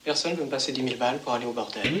Personne veut me passer 10 000 balles pour aller au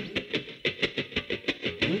bordel.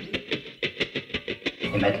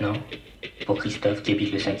 Et maintenant, pour Christophe qui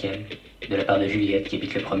habite le 5e, de la part de Juliette qui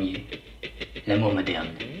habite le 1er, L'amour moderne,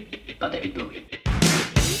 par David Bowie.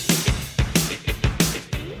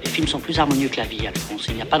 Les films sont plus harmonieux que la vie, Alphonse.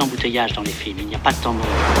 Il n'y a pas d'embouteillage dans les films, il n'y a pas de temps mort.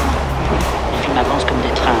 Les films avancent comme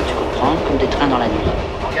des trains, tu comprends? Comme des trains dans la nuit.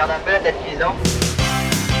 On regarde un peu la tête qu'ils ont.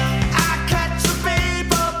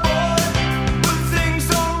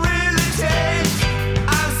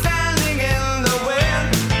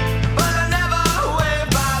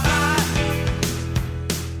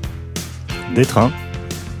 Des trains.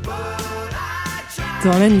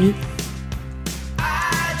 Dans la nuit.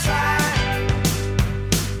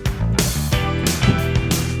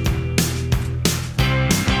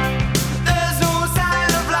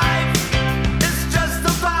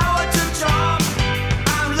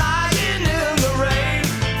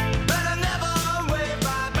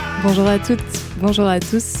 Bonjour à toutes, bonjour à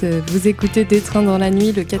tous. Vous écoutez Des trains dans la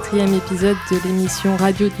nuit, le 4e épisode de l'émission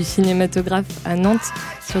radio du cinématographe à Nantes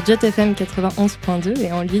sur Jet FM 91.2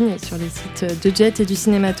 et en ligne sur les sites de Jet et du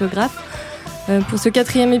cinématographe. Pour ce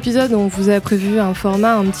 4e épisode, on vous a prévu un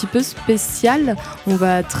format un petit peu spécial. On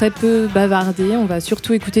va très peu bavarder, on va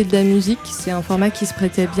surtout écouter de la musique. C'est un format qui se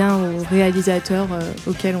prêtait bien aux réalisateurs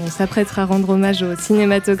auxquels on s'apprêtera à rendre hommage au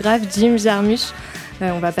cinématographe, Jim Jarmusch.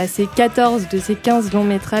 On va passer 14 de ces 15 longs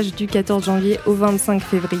métrages du 14 janvier au 25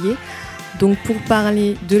 février. Donc pour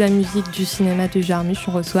parler de la musique du cinéma de Jarmusch,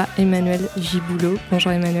 on reçoit Emmanuel Giboulot.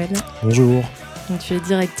 Bonjour Emmanuel. Bonjour. Donc, tu es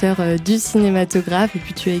directeur du cinématographe et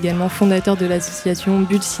puis tu es également fondateur de l'association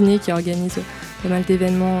Bulle Ciné qui organise pas mal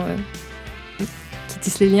d'événements qui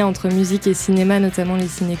tissent les liens entre musique et cinéma, notamment les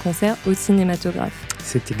ciné-concerts au cinématographe.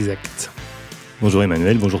 C'est exact. Bonjour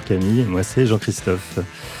Emmanuel, bonjour Camille, moi c'est Jean-Christophe.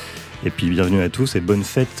 Et puis bienvenue à tous et bonne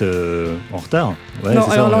fête en retard. Ouais, non,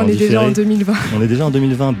 alors là on est déjà en 2020. On est déjà en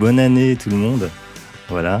 2020, bonne année tout le monde.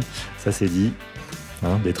 Voilà, ça c'est dit.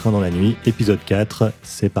 Des trains dans la nuit, épisode 4,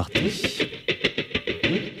 c'est parti.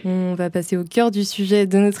 On va passer au cœur du sujet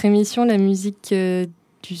de notre émission, la musique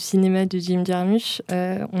du cinéma de Jim Jarmusch.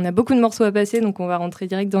 On a beaucoup de morceaux à passer, donc on va rentrer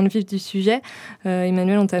direct dans le vif du sujet.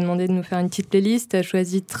 Emmanuel, on t'a demandé de nous faire une petite playlist. Tu as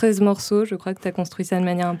choisi 13 morceaux. Je crois que tu as construit ça de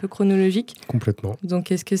manière un peu chronologique. Complètement.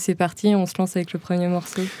 Donc est-ce que c'est parti? On se lance avec le premier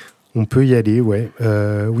morceau. On peut y aller, ouais.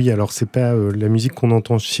 Oui, alors c'est pas la musique qu'on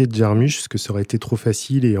entend chez Jarmusch, parce que ça aurait été trop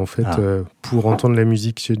facile. Et en fait, pour entendre la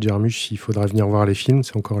musique chez Jarmusch, il faudra venir voir les films.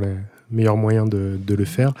 C'est encore le meilleur moyen de le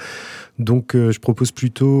faire. Donc, je propose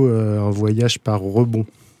plutôt un voyage par rebond.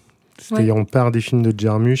 C'est-à-dire, on part des films de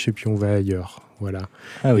Jarmusch et puis on va ailleurs. Voilà.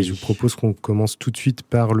 Ah oui. Et je vous propose qu'on commence tout de suite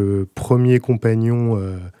par le premier compagnon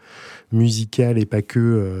musical et pas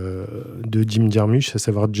que de Jim Jarmusch, à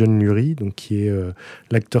savoir John Lurie, donc qui est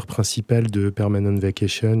l'acteur principal de Permanent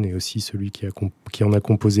Vacation et aussi celui qui en a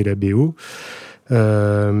composé la BO.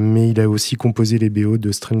 Mais il a aussi composé les BO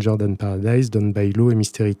de Stranger Than Paradise, Don Bailo et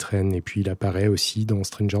Mystery Train. Et puis il apparaît aussi dans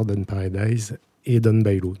Stranger Than Paradise et Don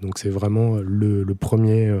Bailo. Donc c'est vraiment le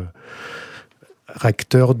premier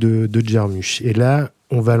acteur de Jarmusch. Et là,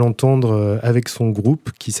 on va l'entendre avec son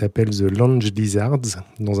groupe qui s'appelle The Lounge Lizards,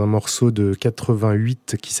 dans un morceau de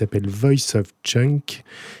 88 qui s'appelle Voice of Chunk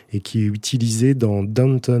et qui est utilisé dans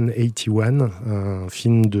Downton 81, un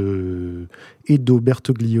film de Edo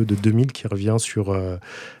Bertoglio de 2000 qui revient sur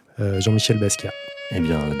Jean-Michel Basquiat. Eh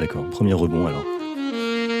bien, d'accord. Premier rebond alors.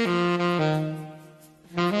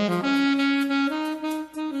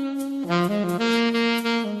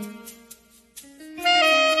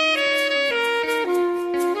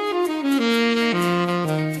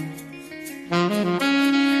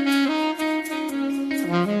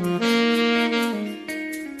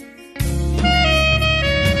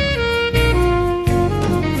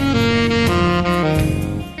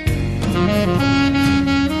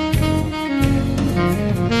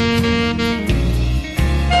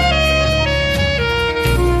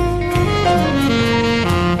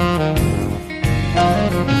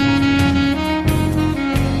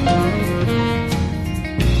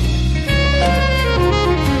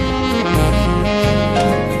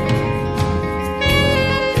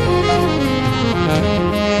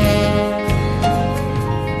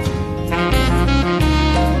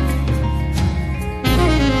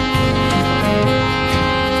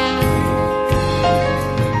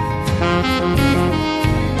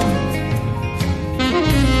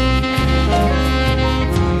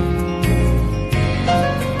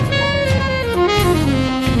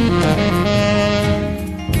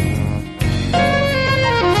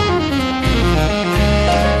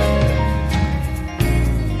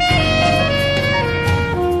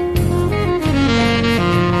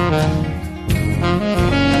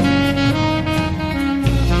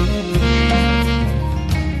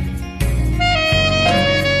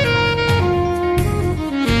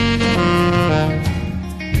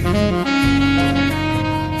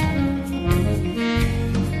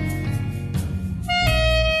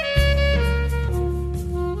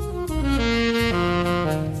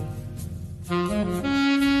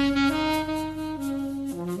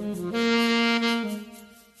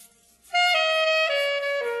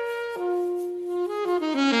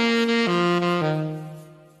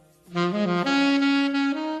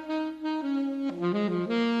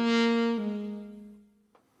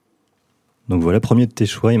 Donc voilà, premier de tes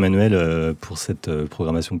choix, Emmanuel, pour cette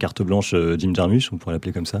programmation carte blanche Jim Jarmusch, on pourrait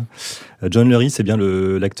l'appeler comme ça. John Lurie, c'est bien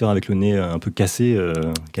l'acteur avec le nez un peu cassé.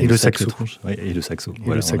 Et le saxo. Ouais, et le saxo,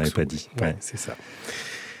 voilà, on n'avait pas dit. Ouais, c'est ça.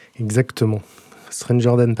 Exactement.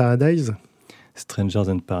 Stranger Than Paradise. Stranger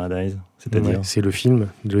Than Paradise, c'est-à-dire c'est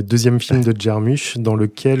le deuxième film de Jarmusch, dans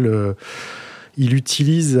lequel il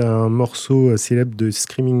utilise un morceau célèbre de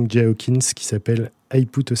Screaming Jay Hawkins qui s'appelle I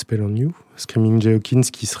Put a Spell on You. Screaming Jay Hawkins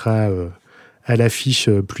qui sera à l'affiche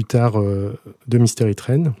plus tard de Mystery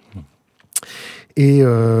Train. Et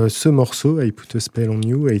ce morceau, I Put a Spell on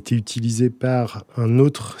You, a été utilisé par un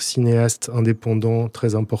autre cinéaste indépendant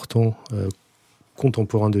très important,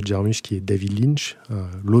 contemporain de Jarmusch, qui est David Lynch,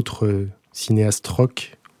 l'autre cinéaste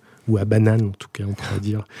rock, ou à banane en tout cas on pourrait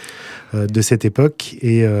dire, de cette époque.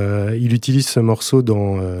 Et il utilise ce morceau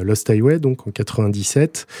dans Lost Highway, donc en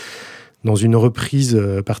 97, dans une reprise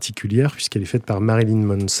particulière puisqu'elle est faite par Marilyn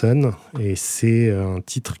Manson, et c'est un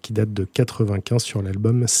titre qui date de 95 sur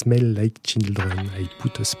l'album Smell Like Children, I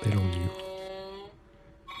Put a Spell on You.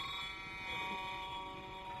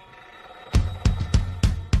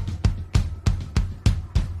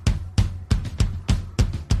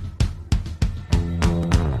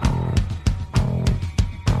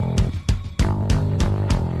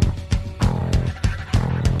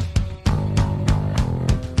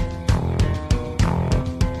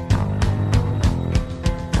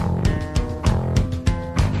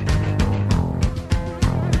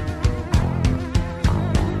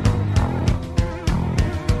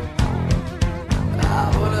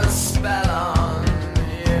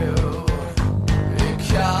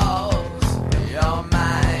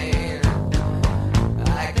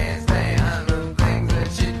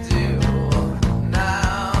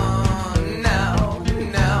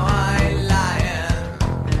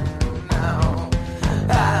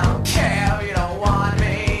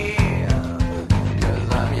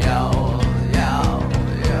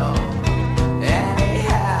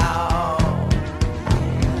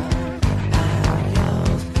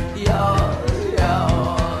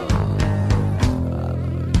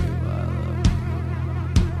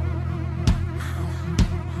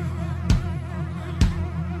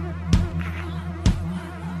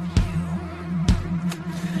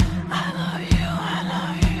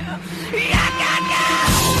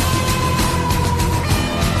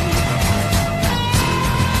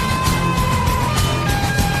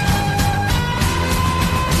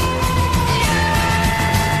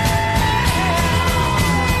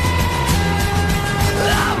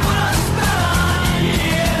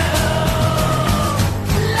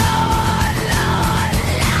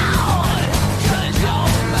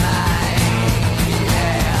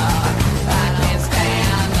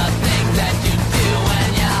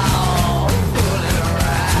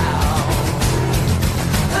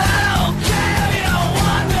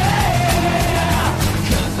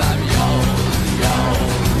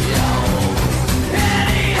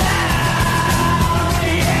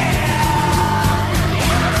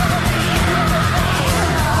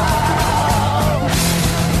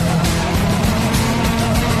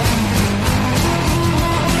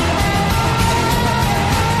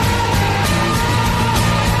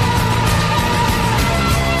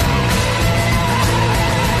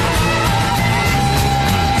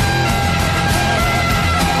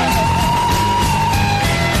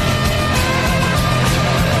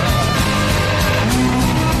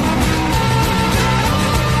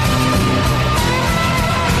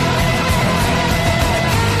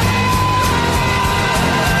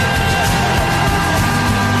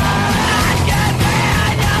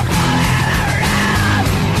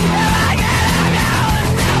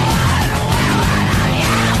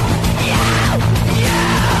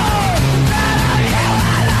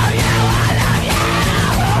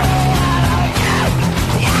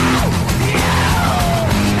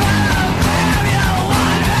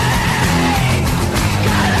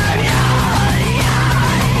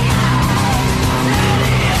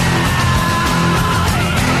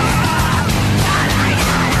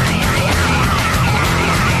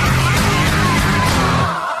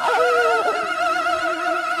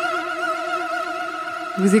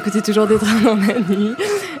 Vous écoutez toujours Des trains dans la nuit.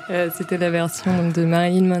 C'était la version donc, de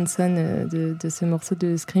Marilyn Manson de ce morceau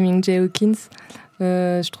de Screaming Jay Hawkins.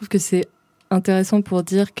 Je trouve que c'est intéressant pour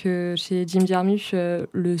dire que chez Jim Jarmusch,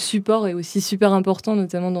 le support est aussi super important,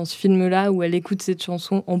 notamment dans ce film-là, où elle écoute cette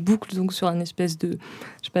chanson en boucle, donc sur un espèce de,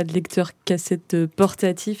 je sais pas, de lecteur cassette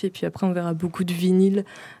portatif, et puis après on verra beaucoup de vinyle.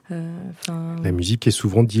 La musique est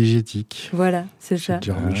souvent diégétique. Voilà, c'est ça.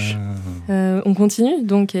 Jarmusch. On continue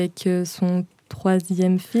donc avec son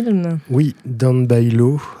troisième film. Oui, Down by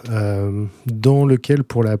Law, dans lequel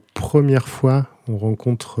pour la première fois on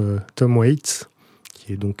rencontre Tom Waits,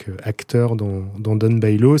 qui est donc acteur dans Down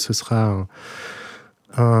by Law. Ce sera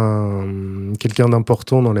quelqu'un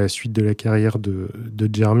d'important dans la suite de la carrière de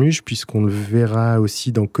Jarmusch, puisqu'on le verra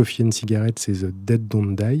aussi dans Coffee and Cigarettes et The Dead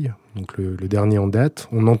Don't Die, donc le dernier en date.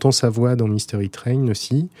 On entend sa voix dans Mystery Train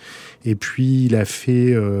aussi. Et puis il a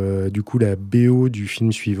fait du coup la BO du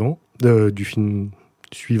film suivant,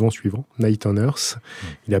 Night on Earth.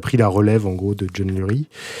 Il a pris la relève en gros de John Lurie.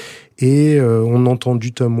 Et on entend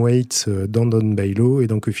du Tom Waits dans Down by Law et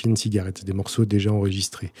dans Coffee and Cigarettes, des morceaux déjà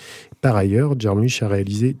enregistrés. Par ailleurs, Jarmusch a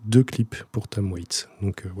réalisé 2 clips pour Tom Waits.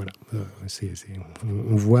 Donc voilà,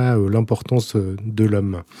 on voit l'importance de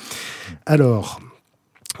l'homme. Alors,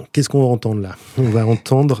 qu'est-ce qu'on va entendre là ? On va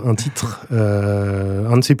entendre un titre,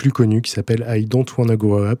 un de ses plus connus, qui s'appelle I Don't Wanna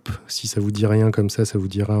Grow Up. Si ça vous dit rien comme ça vous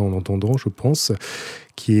dira en l'entendant, je pense,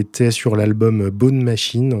 qui était sur l'album Bone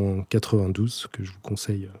Machine en 92, que je vous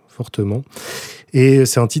conseille fortement. Et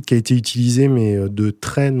c'est un titre qui a été utilisé, mais de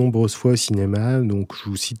très nombreuses fois au cinéma. Donc je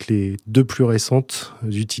vous cite les 2 plus récentes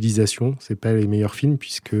utilisations. C'est pas les meilleurs films,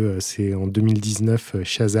 puisque c'est en 2019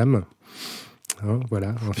 Shazam.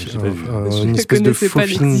 Voilà, une espèce de faux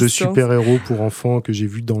film de super-héros pour enfants que j'ai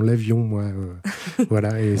vu dans l'avion, moi.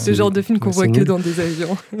 Voilà, et ce genre de film qu'on voit que dans des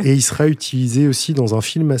avions. Et il sera utilisé aussi dans un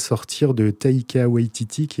film à sortir de Taika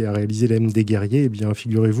Waititi, qui a réalisé L'Âme des guerriers. Eh bien,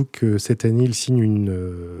 figurez-vous que cette année, il signe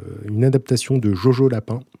une adaptation de Jojo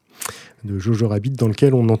Lapin, de Jojo Rabbit, dans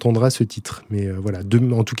lequel on entendra ce titre. Mais voilà,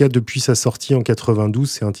 en tout cas, depuis sa sortie en 92,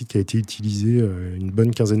 c'est un titre qui a été utilisé une bonne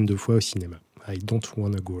quinzaine de fois au cinéma. I Don't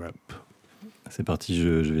Wanna Grow Up. C'est parti, je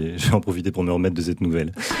vais en profiter pour me remettre de cette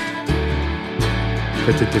nouvelle. En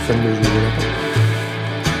fait, t'étais fan de Jojo Lapin ?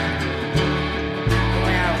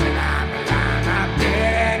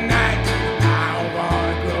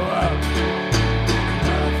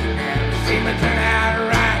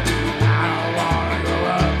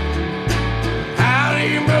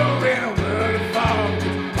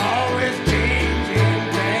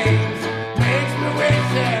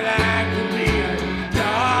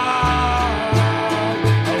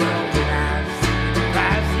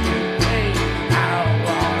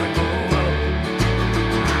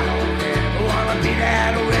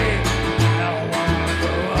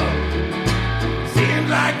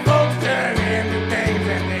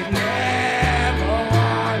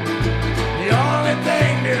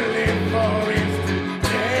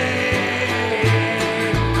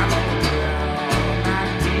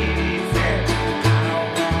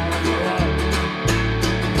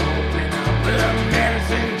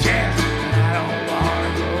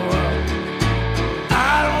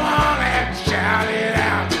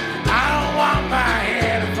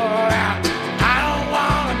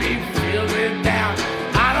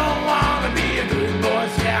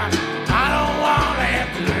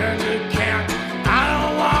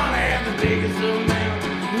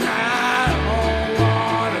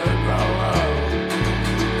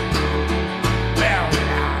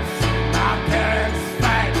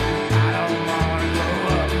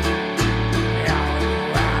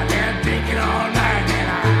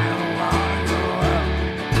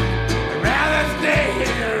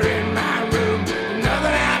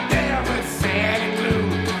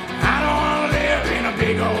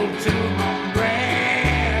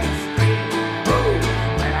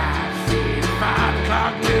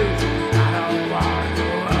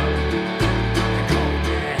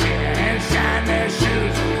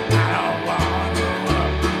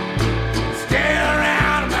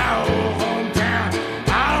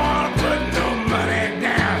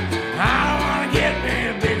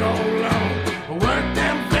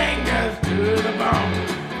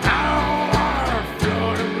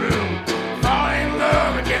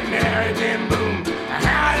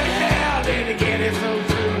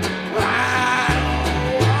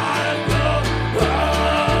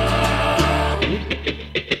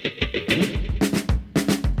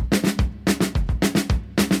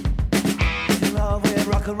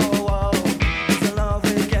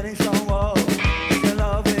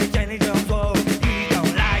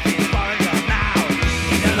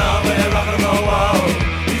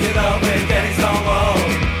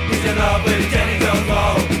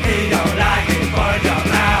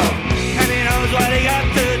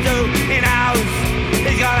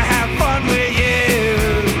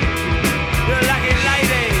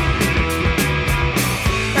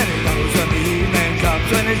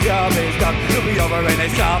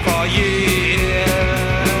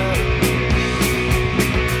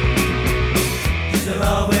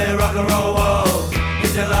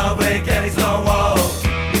 He's in love with Jenny Stonewall.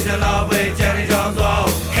 He's in love with Jenny Stonewall.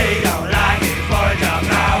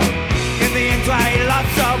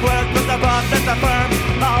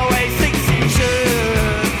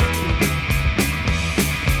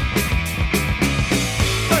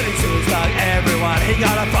 But he seems like everyone, he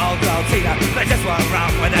got a full glow Tina, they just won't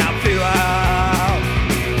run without fuel.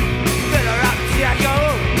 Fill her up, Jacko.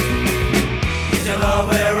 He's in love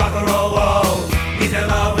with rock and roll, whoa. He's in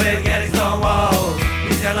love with getting stonewall.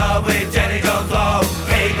 He's in love with Jenny Jones, whoa.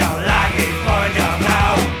 He don't like his foreign job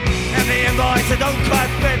now. And the invoice don't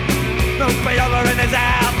quite fit. No pay over in his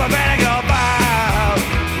alphabetical bow.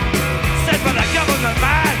 Sent for the government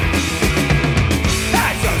man. I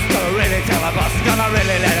just don't really tell my boss, gonna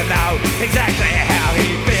really let him know exactly how he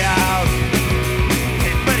feels.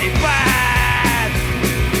 It's pretty bad.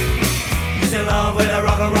 He's in love with a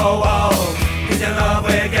rock and roll wall. He's in love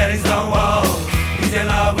with getting stonewall. He's in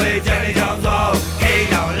love with Jenny Jones, whoa. He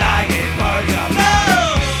don't like it for a job.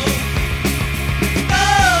 No! No!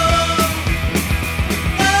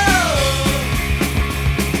 No!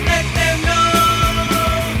 Let them go!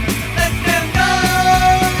 Let them go!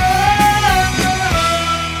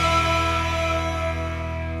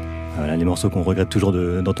 Voilà, les morceaux qu'on regrette toujours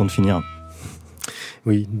d'entendre finir.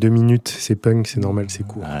 Oui, 2 minutes, c'est punk, c'est normal, c'est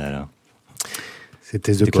court. Ah là là.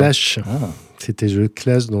 C'était The Clash. Ah. C'était The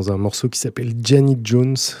Clash dans un morceau qui s'appelle Janet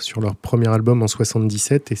Jones sur leur premier album en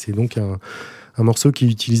 77. Et c'est donc un morceau qui est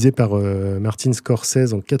utilisé par Martin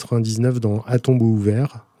Scorsese en 99 dans À tombeau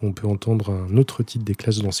ouvert. On peut entendre un autre titre des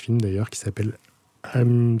Clash dans ce film d'ailleurs qui s'appelle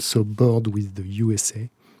I'm so bored with the USA.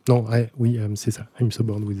 Non, oui, c'est ça. I'm so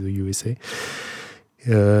bored with the USA.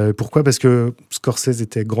 Pourquoi ? Parce que Scorsese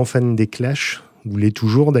était grand fan des Clash. Vous l'êtes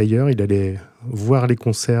toujours d'ailleurs, il allait voir les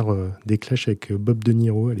concerts des Clash avec Bob De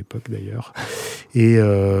Niro à l'époque d'ailleurs. Et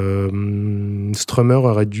Strummer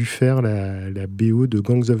aurait dû faire la BO de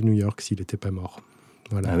Gangs of New York s'il n'était pas mort.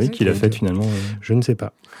 Voilà. Ah oui, qu'il a fait finalement. Je ne sais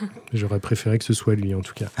pas. J'aurais préféré que ce soit lui en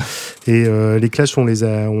tout cas. Et les Clash, on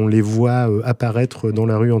les voit apparaître dans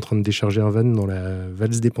la rue en train de décharger un van dans la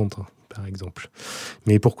valse des pantins, par exemple.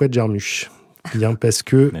 Mais pourquoi Jarmusch ? Bien parce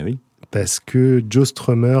que... Mais oui. Parce que Joe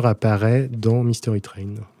Strummer apparaît dans Mystery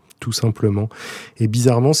Train, tout simplement. Et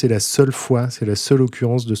bizarrement, c'est la seule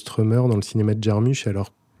occurrence de Strummer dans le cinéma de Jarmusch.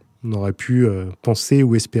 Alors, on aurait pu penser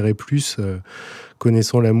ou espérer plus,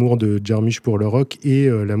 connaissant l'amour de Jarmusch pour le rock et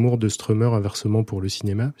l'amour de Strummer inversement pour le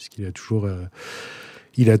cinéma, puisqu'il a toujours...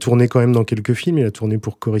 il a tourné quand même dans quelques films. Il a tourné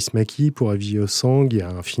pour Coris Maki, pour Avi Osang. Il y a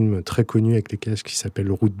un film très connu avec les Clash qui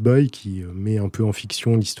s'appelle Root Boy, qui met un peu en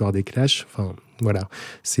fiction l'histoire des Clash. Enfin, voilà.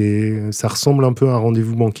 Ça ressemble un peu à un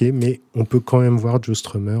rendez-vous manqué, mais on peut quand même voir Joe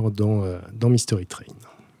Strummer dans Mystery Train.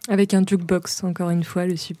 Avec un jukebox, encore une fois,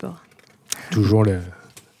 le support. Toujours le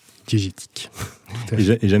diégétique.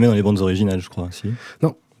 Et jamais dans les bandes originales, je crois. Si.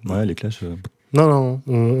 Non. Ouais, les Clash... Non,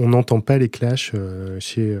 on n'entend pas les Clash.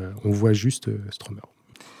 On voit juste Strummer.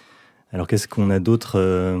 Alors, qu'est-ce qu'on a d'autre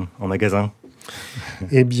en magasin ?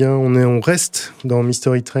 Eh bien, on reste dans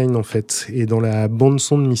Mystery Train, en fait, et dans la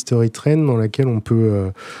bande-son de Mystery Train, dans laquelle on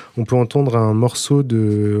peut entendre un morceau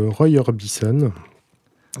de Roy Orbison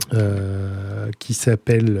qui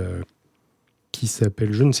s'appelle,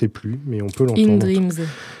 je ne sais plus, mais on peut l'entendre. In Dreams.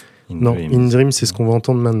 Non, In Dreams, c'est ce qu'on va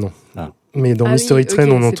entendre maintenant. Ah. Mais dans Mystery Train,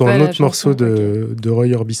 on entend un autre morceau de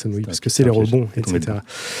Roy Orbison, oui, parce que c'est les rebonds, etc.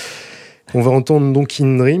 On va entendre donc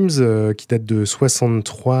In Dreams, qui date de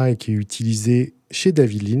 63 et qui est utilisé chez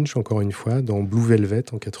David Lynch, encore une fois, dans Blue Velvet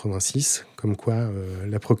en 86. Comme quoi,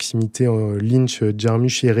 la proximité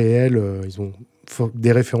Lynch-Jarmusch est réelle. Ils ont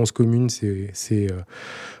des références communes, c'est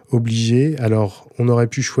obligé. Alors, j'aurais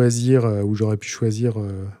pu choisir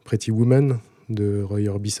Pretty Woman de Roy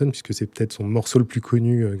Orbison, puisque c'est peut-être son morceau le plus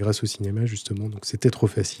connu grâce au cinéma, justement. Donc, c'était trop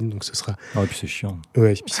facile. Donc, ce sera... Ah, et puis c'est chiant.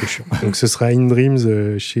 Ouais, et puis c'est chiant. Donc, ce sera In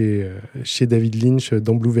Dreams chez David Lynch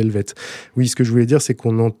dans Blue Velvet. Oui, ce que je voulais dire, c'est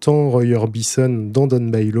qu'on entend Roy Orbison dans Down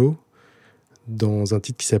by Law, dans un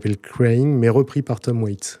titre qui s'appelle Crying, mais repris par Tom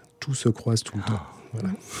Waits. Tout se croise tout le temps.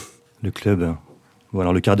 Voilà. Le club. Bon,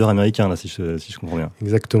 alors le quart d'heure américain, là, si je comprends bien.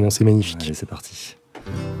 Exactement, c'est magnifique. Allez, c'est parti.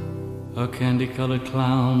 A candy-colored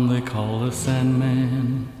clown they call the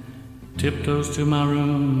Sandman tiptoes to my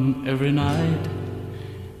room every night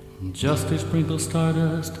just to sprinkle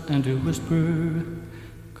stardust and to whisper,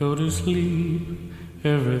 go to sleep,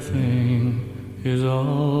 everything is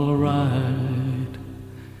all right.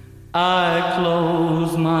 I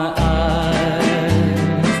close my eyes,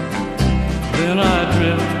 then I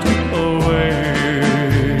drift away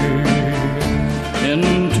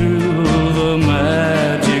into the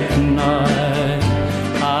magic night.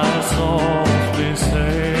 I softly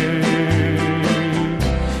say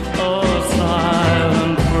a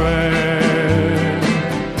silent prayer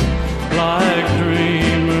like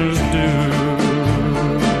dreamers do.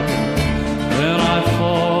 Then I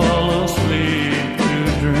fall asleep to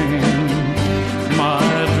dream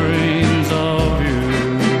my dreams of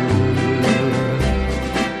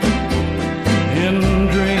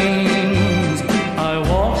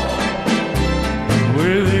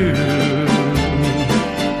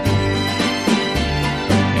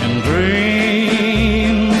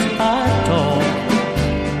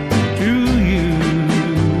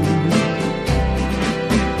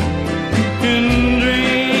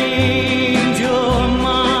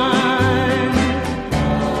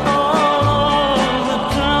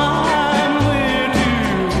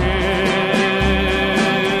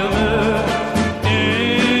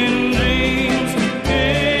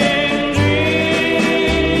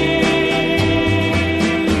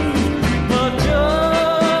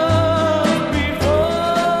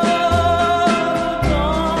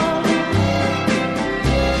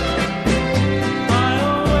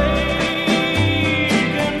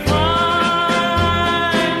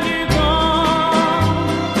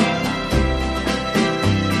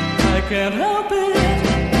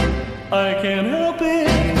can't help it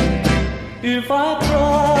if I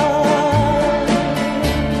try.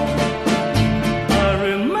 I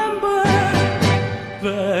remember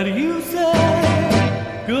that you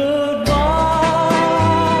said goodbye.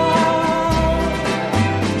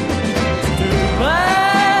 It's too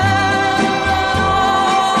bad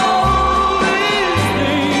all these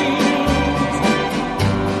things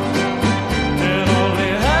can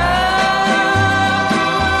only happen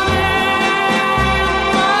in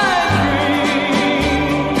my dreams.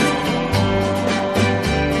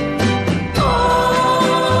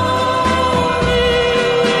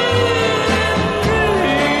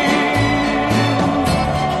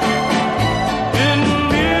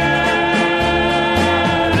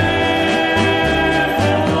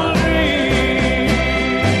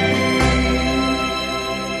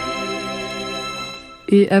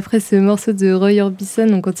 Et après ce morceau de Roy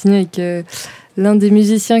Orbison, on continue avec l'un des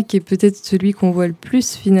musiciens qui est peut-être celui qu'on voit le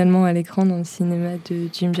plus finalement à l'écran dans le cinéma de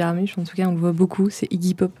Jim Jarmusch. En tout cas, on le voit beaucoup, c'est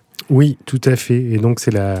Iggy Pop. Oui, tout à fait. Et donc,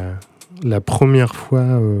 c'est la première fois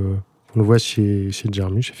qu'on le voit chez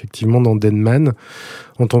Jarmusch, effectivement, dans Dead Man.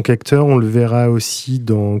 En tant qu'acteur, on le verra aussi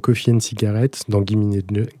dans Coffee and Cigarettes, dans Gimme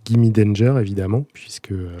Danger, évidemment,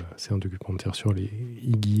 puisque c'est un documentaire sur les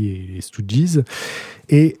Iggy et les Stooges.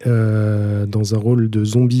 Et dans un rôle de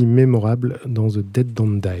zombie mémorable dans The Dead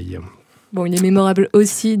Don't Die. Bon, il est mémorable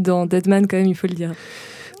aussi dans Dead Man, quand même, il faut le dire.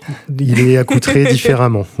 Il est accoutré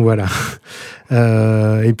différemment, voilà.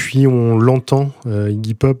 Et puis on l'entend,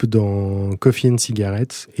 Iggy Pop, dans Coffee and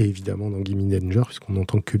Cigarettes, et évidemment dans Gimme Danger, puisqu'on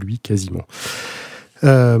n'entend que lui quasiment.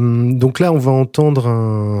 Donc là, on va entendre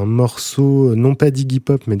un morceau, non pas d'Iggy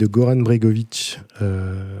Pop, mais de Goran Bregovic,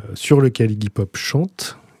 sur lequel Iggy Pop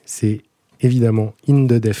chante. C'est évidemment In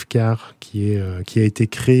the Death Car, qui a été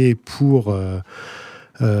créé pour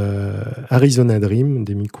Arizona Dream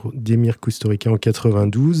d'Emir Kusturica en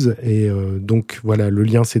 92. Et donc voilà, le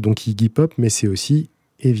lien, c'est donc Iggy Pop, mais c'est aussi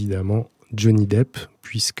évidemment Johnny Depp,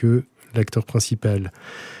 puisque l'acteur principal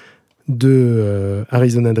de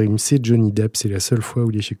Arizona Dream, c'est Johnny Depp. C'est la seule fois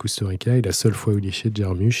où il est chez Kusturica, et la seule fois où il est chez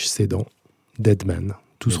Jarmusch, c'est dans Dead Man.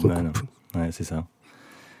 Tout se recoupe. Ouais, c'est ça.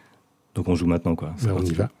 Donc on joue maintenant, quoi. Ben, on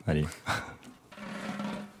y va. Allez.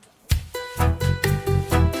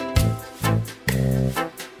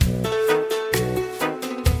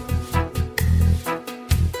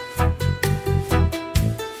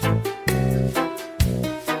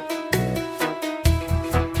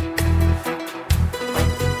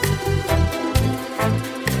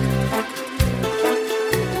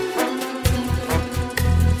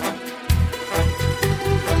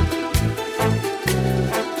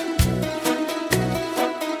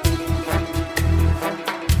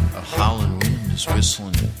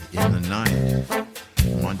 Whistling in the night.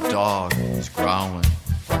 My dog is growling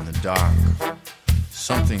in the dark.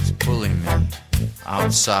 Something's pulling me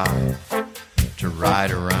outside to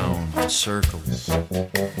ride around in circles.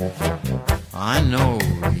 I know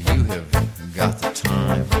you have got the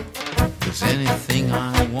time, 'cause anything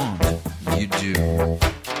I want, you do.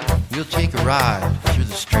 You'll take a ride through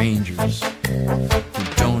the strangers who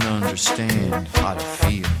don't understand how to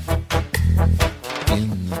feel.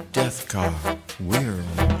 In the death car, we're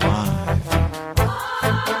alive.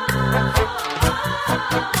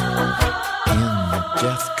 In the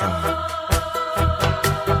death car,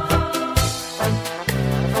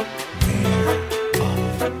 we're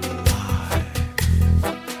alive.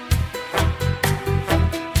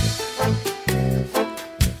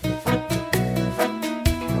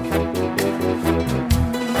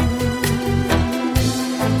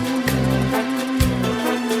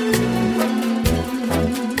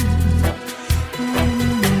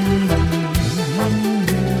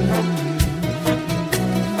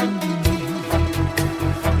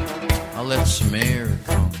 Some air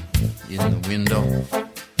come in the window.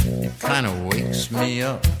 It kind of wakes me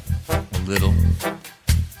up a little.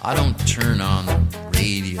 I don't turn on the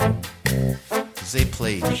radio, 'cause they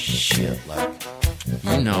play shit like,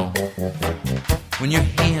 you know, when your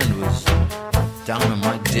hand was down on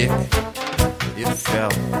my dick, it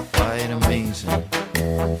felt quite amazing.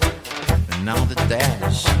 And now that that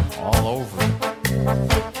is all over,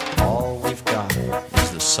 all we've got is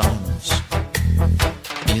the silence.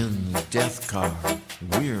 In the death car,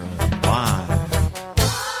 we're alive.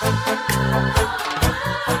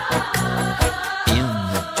 In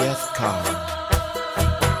the death car,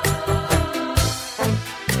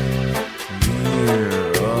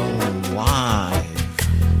 we're alive.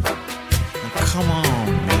 Now come on,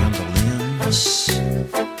 mandolins,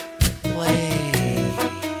 play.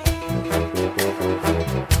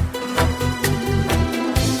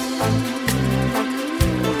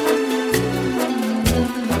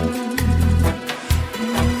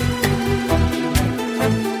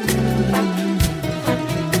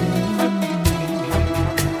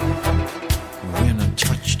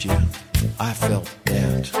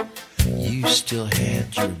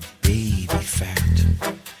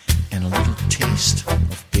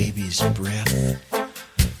 baby's breath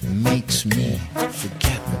makes me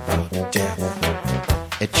forget about death.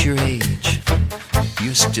 At your age,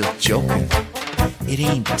 you're still joking. It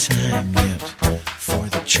ain't time yet for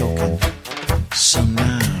the choking. So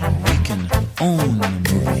now we can own the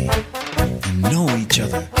movie and know each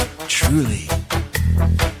other truly.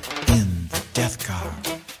 In the death car,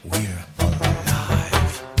 we're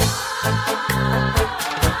alive.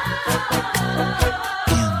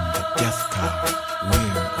 In the death car, we're alive. We're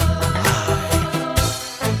alive.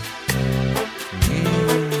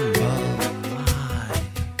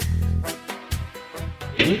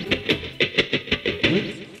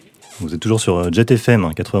 Vous êtes toujours sur Jet FM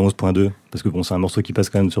 91.2, parce que bon, c'est un morceau qui passe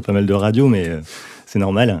quand même sur pas mal de radios, mais c'est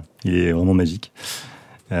normal, il est vraiment magique.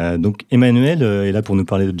 Donc Emmanuel est là pour nous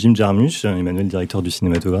parler de Jim Jarmusch, Emmanuel, directeur du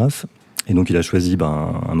cinématographe, et donc il a choisi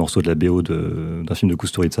un morceau de la BO d'un film de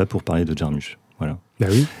Kusturica pour parler de Jarmusch. Voilà. Bah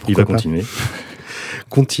oui, il va continuer.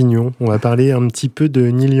 Continuons, on va parler un petit peu de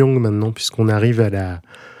Neil Young maintenant, puisqu'on arrive à la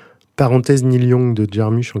parenthèse Neil Young de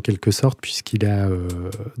Jarmusch en quelque sorte, puisqu'il a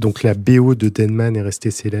donc la BO de Dead Man est restée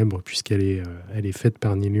célèbre puisqu'elle est faite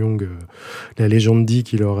par Neil Young. La légende dit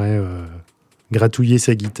qu'il aurait gratouillé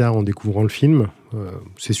sa guitare en découvrant le film.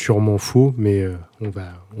 C'est sûrement faux, mais on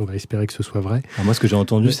va espérer que ce soit vrai. Alors moi, ce que j'ai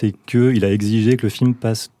entendu, c'est qu'il a exigé que le film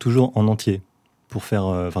passe toujours en entier pour faire.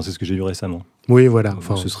 Enfin, c'est ce que j'ai lu récemment. Oui, voilà.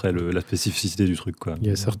 Enfin, ce serait la spécificité du truc, quoi. Il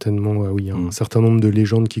y a certainement, un certain nombre de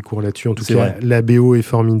légendes qui courent là-dessus. En tout cas, la BO est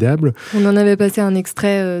formidable. On en avait passé un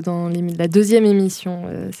extrait dans la deuxième émission,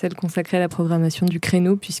 celle consacrée à la programmation du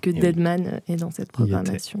créneau, puisque Deadman est dans cette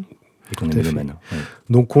programmation. Et qu'on aime Deadman. Ouais.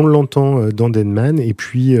 Donc on l'entend dans Deadman, et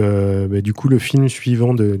puis du coup le film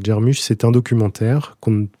suivant de Jarmusch, c'est un documentaire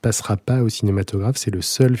qu'on ne passera pas au cinématographe. C'est le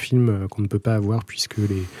seul film qu'on ne peut pas avoir puisque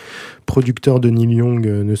les producteurs de Neil Young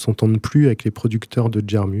ne s'entendent plus avec les producteurs de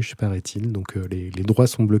Jarmusch, paraît-il. Donc les droits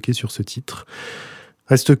sont bloqués sur ce titre.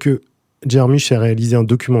 Reste que Jarmusch a réalisé un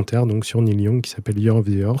documentaire donc sur Neil Young qui s'appelle Year of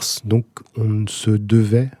the Horse. Donc on se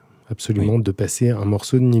devait absolument de passer un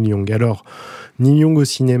morceau de Neil Young. Alors, Neil Young au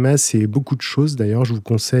cinéma, c'est beaucoup de choses. D'ailleurs, je vous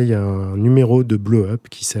conseille un numéro de Blow Up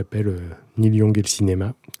qui s'appelle Neil Young et le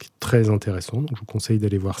cinéma, qui est très intéressant. Donc, je vous conseille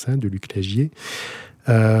d'aller voir ça, de Luc Lagier.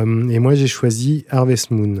 Et moi, j'ai choisi Harvest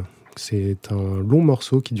Moon. C'est un long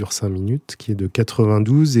morceau qui dure 5 minutes, qui est de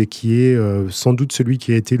 92 et qui est sans doute celui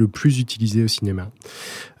qui a été le plus utilisé au cinéma.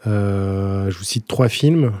 Je vous cite 3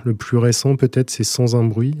 films. Le plus récent, peut-être, c'est Sans un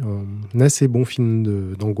bruit, un assez bon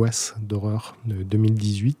film d'angoisse, d'horreur de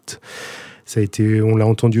 2018. On l'a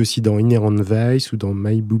entendu aussi dans Inherent Vice ou dans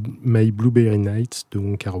My Blueberry Nights de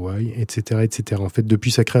Wong Kar-wai, etc., etc. En fait,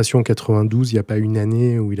 depuis sa création en 92, il n'y a pas une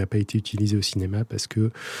année où il n'a pas été utilisé au cinéma parce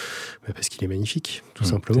qu'il est magnifique, tout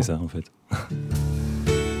simplement. C'est ça, en fait.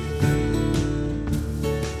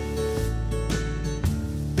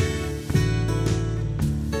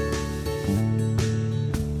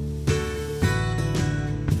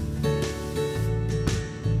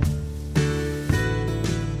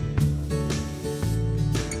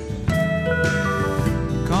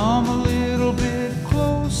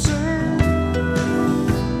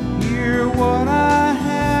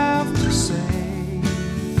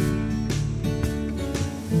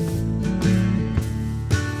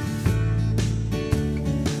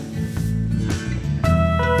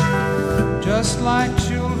 Just like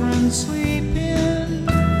children sleeping,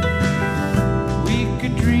 we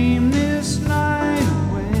could dream this night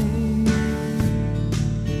away.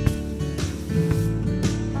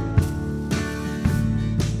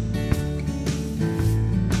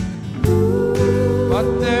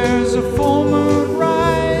 But there's a full moon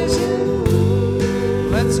rising,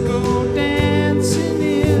 let's go dancing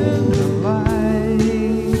in the light.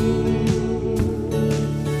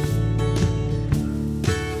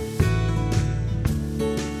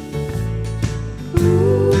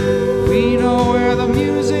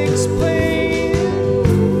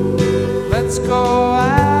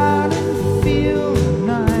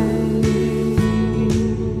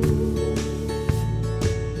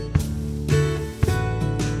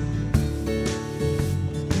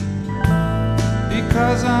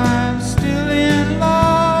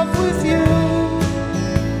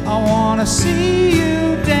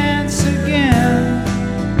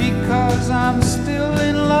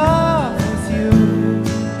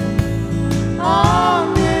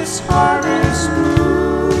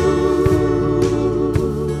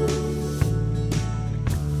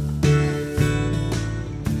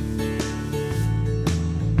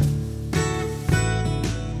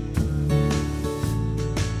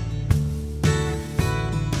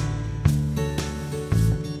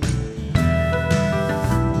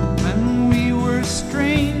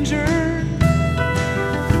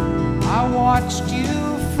 watched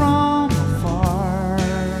you from afar.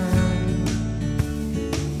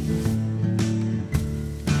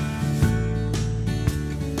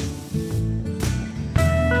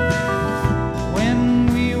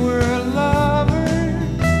 When we were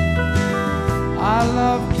lovers, I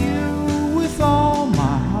loved you with all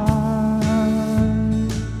my heart.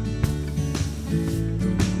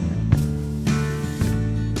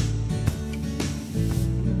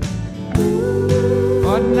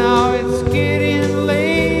 But now it's getting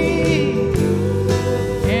late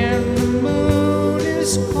and the moon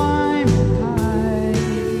is climbing high.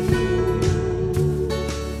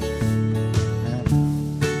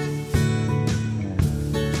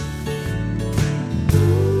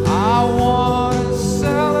 I wanna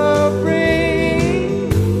celebrate,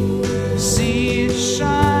 see it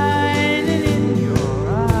shining in your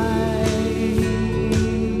eyes.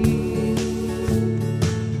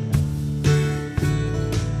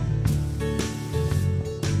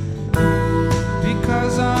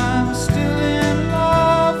 Because I'm still in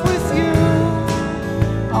love with you,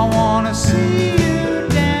 I wanna see you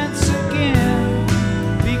dance again.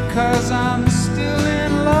 Because I'm still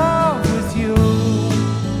in love with you,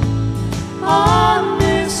 on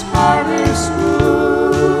this harvest moon.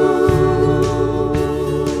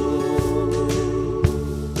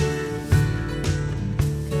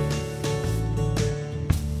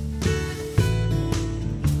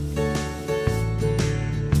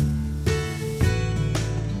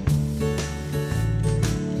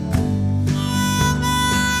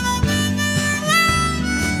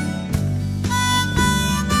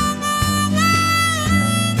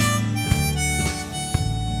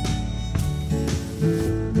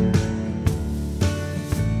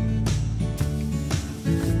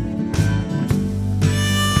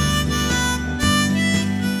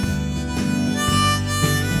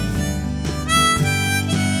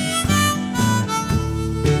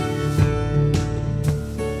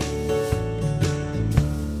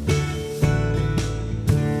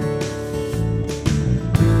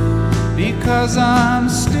 Because I'm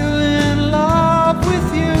still in love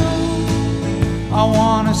with you, I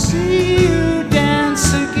wanna see you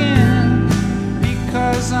dance again.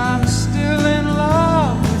 Because I'm still in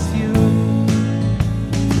love with you,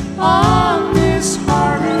 on this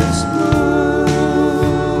harvest moon.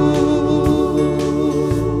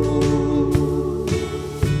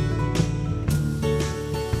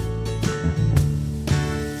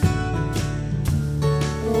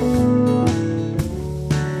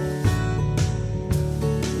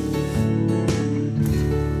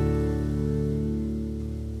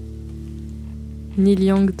 Neil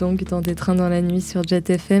Young, donc, dans Des trains dans la nuit sur Jet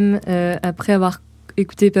FM. Après avoir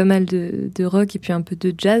écouté pas mal de rock et puis un peu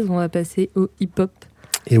de jazz, on va passer au hip-hop.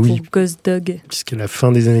 Et oui, pour Ghost Dog. Puisqu'à la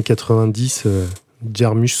fin des années 90,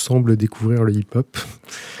 Jarmusch semble découvrir le hip-hop.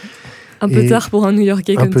 Un peu tard pour un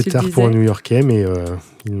New-Yorkais, comme tu le disais. Un peu tard pour un New-Yorkais, mais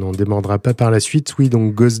il n'en démordra pas par la suite. Oui,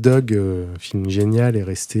 donc Ghost Dog, film génial, est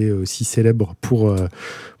resté aussi célèbre pour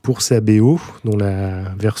sa BO, dont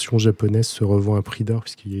la version japonaise se revend à prix d'or,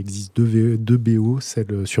 puisqu'il existe deux BO, celle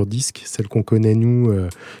sur disque, celle qu'on connaît nous,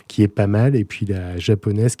 qui est pas mal, et puis la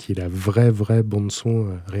japonaise, qui est la vraie bande-son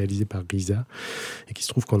réalisée par RZA, et qui se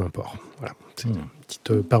trouve qu'en import. Voilà, c'est une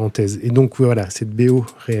petite parenthèse. Et donc voilà, cette BO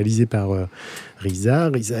réalisée par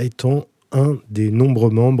RZA étant un des nombreux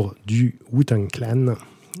membres du Wu-Tang Clan,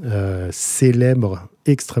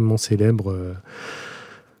 extrêmement célèbre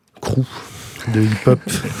crew de hip-hop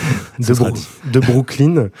de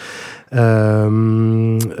Brooklyn,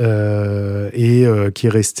 et qui est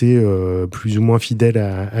resté plus ou moins fidèle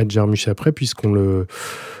à Jarmusch après,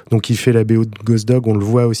 donc il fait la BO de Ghost Dog, on le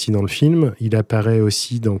voit aussi dans le film, il apparaît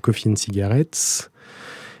aussi dans Coffee and Cigarettes,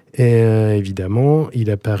 et évidemment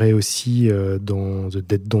il apparaît aussi dans The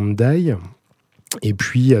Dead Don't Die. Et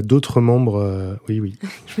puis, il y a d'autres membres... oui.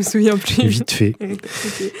 Je me souviens plus. Vite fait.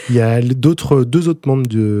 Il y a deux autres membres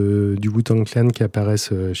du Wu-Tang Clan qui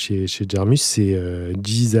apparaissent chez Jarmusch. C'est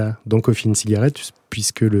GZA dans Coffee and Cigarettes,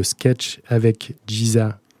 puisque le sketch avec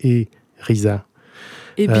GZA et RZA...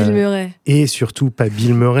 Et Bill Murray. Et surtout, pas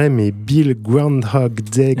Bill Murray, mais Bill Groundhog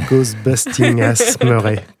Day Goes Busting Ass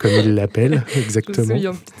Murray, comme il l'appelle, exactement. Je me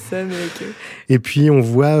souviens plus de ça, mais ok. Et puis, on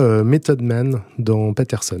voit Method Man dans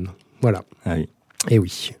Patterson. Voilà. Ah oui. Et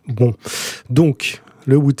oui. Bon, donc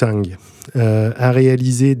le Wu-Tang a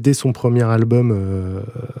réalisé dès son premier album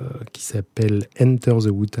qui s'appelle Enter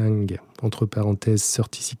the Wu-Tang, entre parenthèses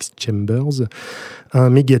 36 Chambers,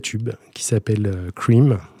 un méga tube qui s'appelle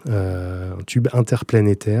Cream, un tube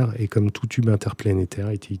interplanétaire, et comme tout tube interplanétaire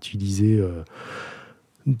a été utilisé,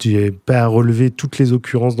 pas à relever toutes les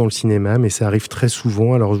occurrences dans le cinéma, mais ça arrive très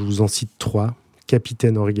souvent. Alors je vous en cite 3.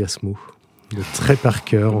 Capitaine Orgasmo, de Trey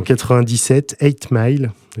Parker en 97, 8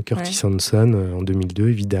 Mile de Curtis Hanson en 2002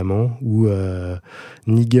 évidemment, ou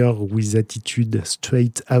Nigger with Attitude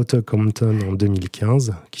Straight Outta Compton en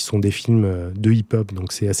 2015, qui sont des films de hip-hop,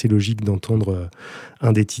 donc c'est assez logique d'entendre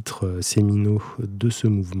un des titres séminaux de ce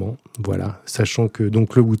mouvement. Voilà, sachant que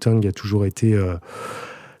donc le Wu-Tang a toujours été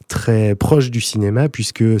très proche du cinéma,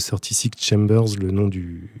 puisque 36 Chambers, le nom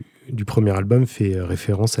du premier album, fait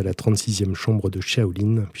référence à la 36e chambre de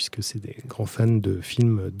Shaolin, puisque c'est des grands fans de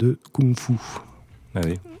films de kung-fu. Ah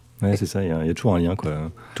oui, ouais, c'est ça, il y a toujours un lien,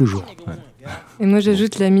 quoi. Toujours. Ouais. Et moi,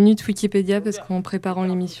 j'ajoute la minute Wikipédia, parce qu'en préparant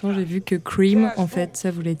l'émission, j'ai vu que Cream, en fait, ça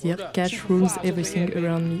voulait dire Cash Rules Everything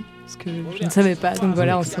Around Me. Parce que je ne savais pas, donc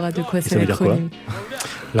voilà, on saura de quoi c'est l'acronyme.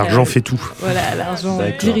 L'argent fait tout. Voilà, l'argent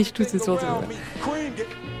dirige tout autour de moi.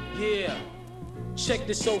 Yeah, check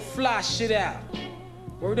this old fly shit out.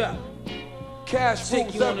 Word up. Cash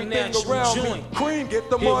take you on a national joint. Cream, get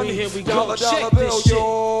the money. Here we go. Check this shit.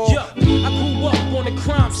 Yeah, I grew up on the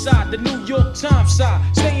crime side, the New York Times side.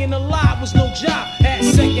 Staying alive was no job. Had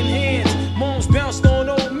second hands. Moms bounced on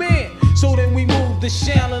old men. So then we moved to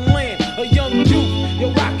Shaolin Land. A young youth,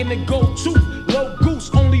 you're rocking the gold tooth. Low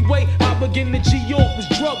goose, only way I begin to G-York was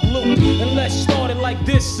drug loot. And let's start it like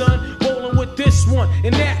this, son. Rolling with this one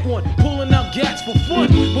and that one. Pulling out gats for fun.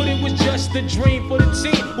 But it was just a dream for the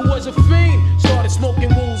team who was a fiend. Started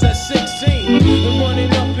smoking wools at 16. And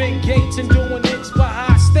running up in gates and doing hits for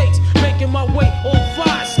high stakes. Making my way on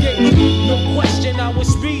fire skates. No question I was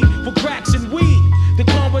speed for cracks and weed. The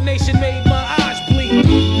combination made my eyes bleed.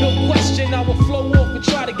 No question I would flow off and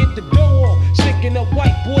try to get the dough off. Sticking up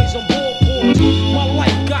white boys on ballboards. My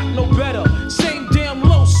life got no better. Same damn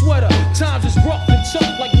low sweater. Times is rough and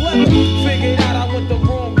tough like leather. Figured out I went the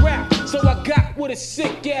wrong route. So I got with a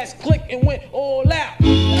sick ass click and went all out.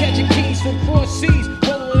 Catching keys from cross seas.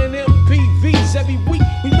 Rolling in MPVs. Every week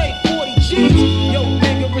we made 40 G's. Yo,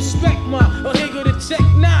 nigga, respect my a nigga the tech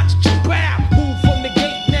notch. Bow. Move from the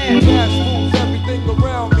gate now. Cash moves everything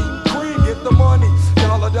around me. Cream, get the money.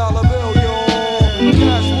 Dollar bill, yo.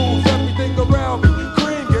 Cash moves everything around me.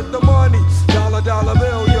 Cream, get the money. Dollar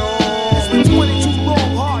bill, yo. It's been 22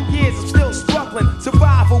 long, hard years. I'm still struggling.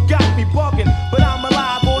 Survival got me bugging, but I'm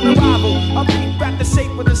alive on arrival. I beat back the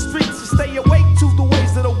shape of the streets to stay awake to the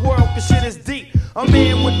ways of the world, cause shit is deep. A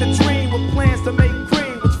man with a dream, with plans to make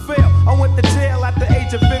cream, which failed. I went to jail at the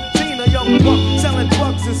age of 15, a young buck selling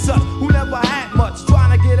drugs and such, who never had much,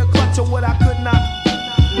 trying to get a clutch of what I could not.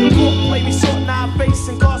 The court played me short, now I face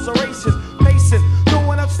incarceration. Pacing,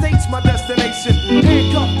 going upstate's my destination.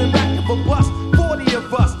 Handcuffed and back of a bus, 40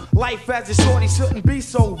 of us. Life as a shorty shouldn't be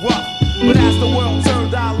so rough. But as the world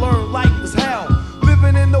turned, I learned life was hell.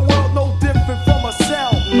 Living in the world no different from a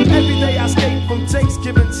cell. Every day I escape from Jake's,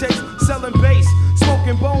 giving chase, selling bass,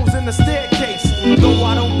 smoking bones in the staircase. Though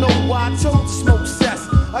I don't know why I chose to smoke cess.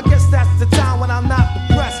 I guess that's the time when I'm not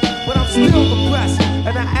depressed, but I'm still depressed.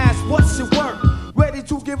 And I ask, what's your work? Ready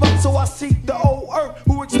to give up, so I seek the old earth,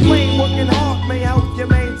 who explain working hard may help you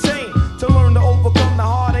maintain, to learn to overcome the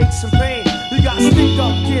heartaches and pain. You got stick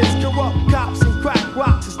up kids, corrupt cops, and crack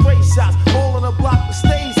rocks and stray shots, all in a block that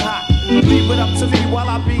stays hot. Leave it up to me while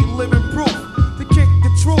I be living proof to kick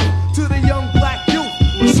the truth to the young black youth.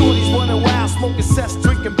 With shorties running wild, smoking cess,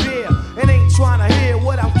 drinking beer, and ain't trying to hear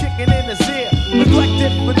what I'm kicking in his ear.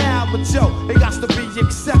 Neglected for now, but yo, it got to be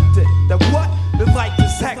accepted that what? The life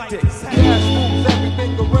is hectic. Cash moves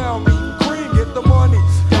everything around me. Cream, get the money.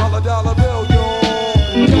 Dollar bill, yo.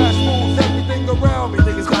 Cash moves everything around me.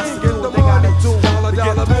 Niggas got Cream, to do get the what they gotta money. do.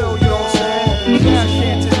 Dollar bill, yo. Cash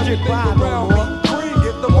moves everything around me. Cream,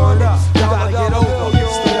 get the money. Dollar bill,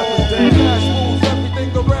 yo. Cash moves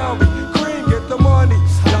everything around me. Cream, get the money.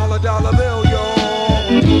 Dollar bill, yo.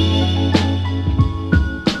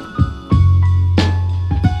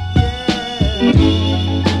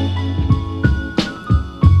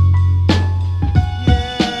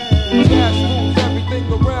 Cash moves everything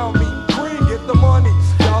around me. Cream, get the money.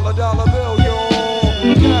 Dollar bill, yo.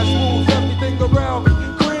 Cash moves everything around me.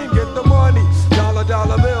 Cream, get the money.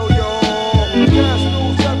 Dollar bill, yo. Cash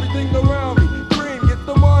moves everything around me. Cream, get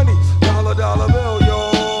the money. Dollar bill, yo.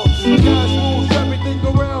 Cash moves everything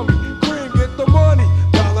around me. Cream, get the money.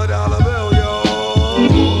 Dollar bill, yo.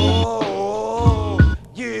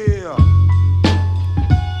 Yeah.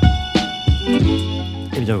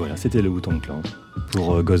 Et bien voilà, c'était le Wu-Tang Clan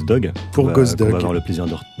pour Ghost Dog. Pour Ghost Dog. On va avoir le plaisir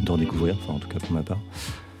de redécouvrir, enfin en tout cas pour ma part.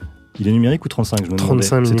 Il est numérique ou 35 je me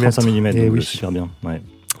 35 demandais. C'est 35 mm, eh donc oui. super bien. Ouais.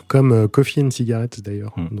 Comme Coffee and Cigarettes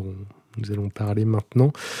d'ailleurs, dont nous allons parler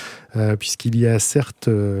maintenant, puisqu'il y a certes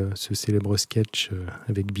ce célèbre sketch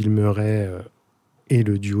avec Bill Murray et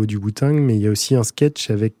le duo du Wu-Tang, mais il y a aussi un sketch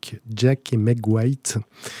avec Jack et Meg White,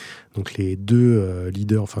 donc les deux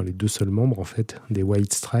leaders, enfin les deux seuls membres en fait, des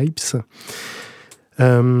White Stripes.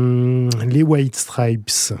 Les White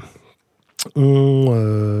Stripes ont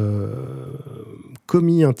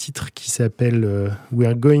commis un titre qui s'appelle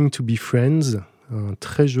We're Going to Be Friends, un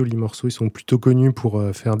très joli morceau. Ils sont plutôt connus pour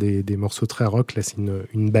faire des morceaux très rock. Là, c'est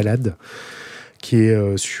une ballade qui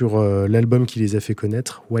est sur l'album qui les a fait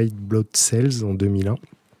connaître, White Blood Cells, en 2001.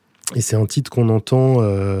 Et c'est un titre qu'on entend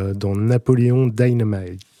dans Napoléon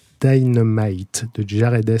Dynamite de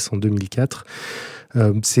Jared S. en 2004.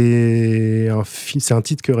 C'est un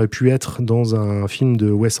titre qui aurait pu être dans un film de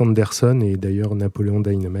Wes Anderson, et d'ailleurs Napoléon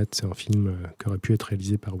Dynamite, c'est un film qui aurait pu être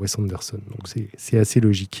réalisé par Wes Anderson, donc c'est assez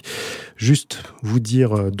logique. Juste vous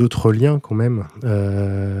dire d'autres liens quand même.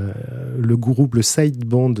 Le groupe, le side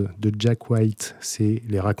band de Jack White, c'est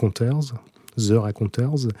les Raconteurs, The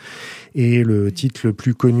Raconteurs, et le titre le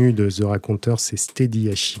plus connu de The Raconteurs, c'est Steady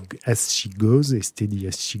as She Goes, et Steady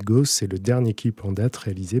as She Goes, c'est le dernier clip en date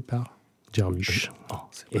réalisé par Jarmusch.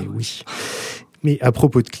 Et oui. Mais à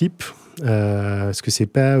propos de clips, parce que c'est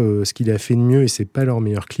pas ce qu'il a fait de mieux et c'est pas leur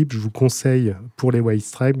meilleur clip, je vous conseille pour les White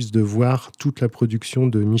Stripes de voir toute la production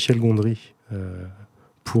de Michel Gondry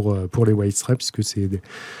pour les White Stripes, parce que c'est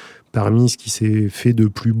parmi ce qui s'est fait de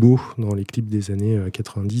plus beau dans les clips des années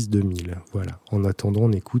 90-2000. Voilà. En attendant,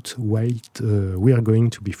 on écoute We're Going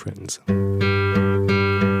to Be Friends.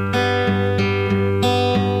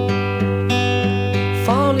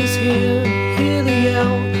 Fall is here, hear the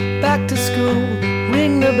yell, back to school,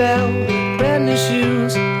 ring the bell, brand new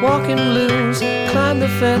shoes, walking blues, climb the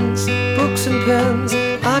fence, books and pens,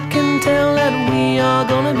 I can tell that we are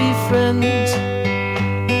gonna be friends.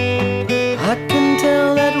 I can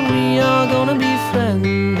tell that we are gonna be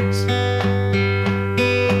friends.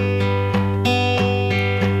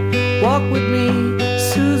 Walk with me,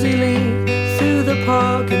 Susie Lee, through the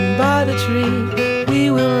park and by the tree. We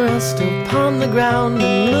will rest upon the ground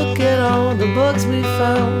and look at all the bugs we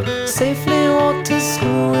found. Safely walk to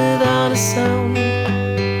school without a sound.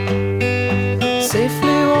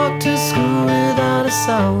 Safely walk to school without a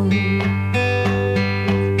sound.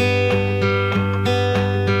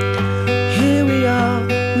 Here we are,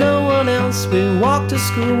 no one else. We walk to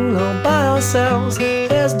school all by ourselves.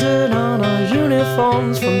 There's dirt on our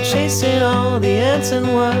uniforms from chasing all the ants and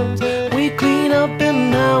worms. We clean up and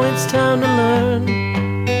now it's time to learn.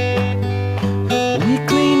 We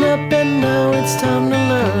clean up and now it's time to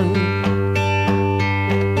learn.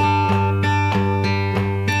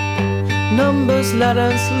 Numbers,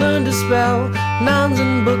 letters, learn to spell, nouns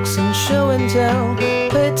and books and show and tell.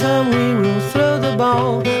 Playtime we will throw the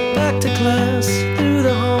ball, back to class, through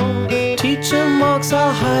the hall. Teacher marks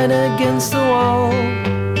our hide against the wall.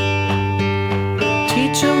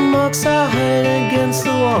 Teacher marks our hide against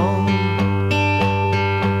the wall.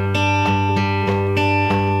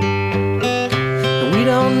 We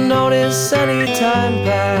don't notice any time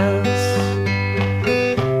pass.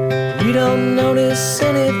 We don't notice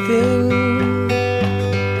anything.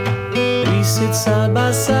 We sit side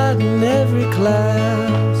by side in every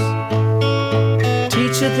class.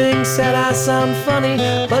 Teacher thinks that I sound funny,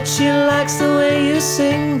 but she likes the way you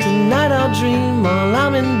sing. Tonight I'll dream while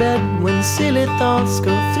I'm in bed, when silly thoughts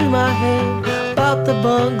go through my head about the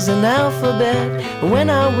bugs and alphabet. And when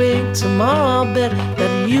I wake tomorrow, I'll bet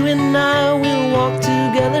that you and I will walk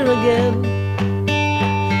together again.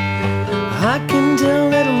 I can tell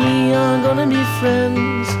that we are gonna be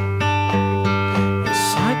friends.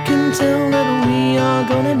 Yes, I can tell that we are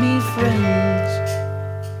gonna be friends.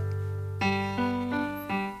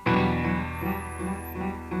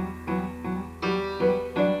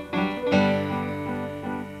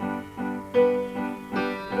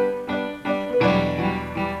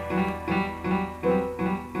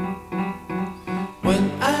 When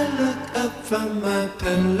I look up from my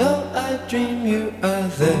pillow, I dream you are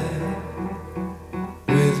there.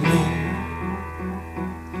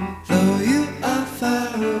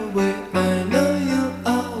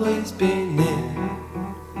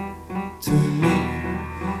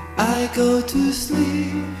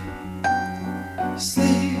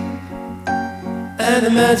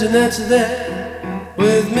 Imagine that you're there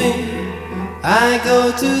with me. I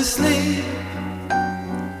go to sleep,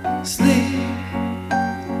 sleep,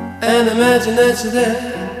 and imagine that you're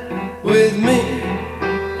there with me.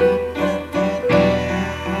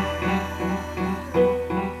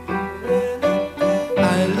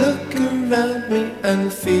 I look around me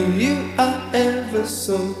and feel you are ever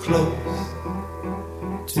so close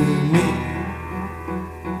to me.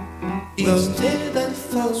 Each tear that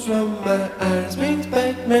falls from my eyes brings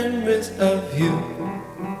back memories of you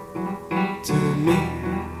to me.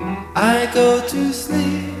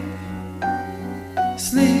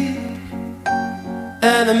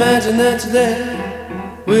 and imagine that you're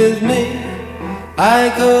there with me.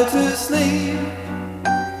 I go to sleep,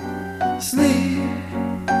 sleep,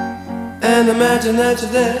 and imagine that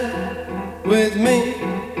you're there with me.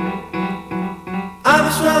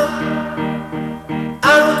 I'm strong,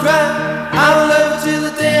 I don't cry, I will love you till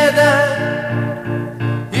the day I die.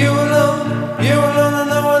 You alone and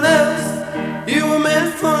no one else, you were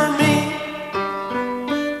meant for me.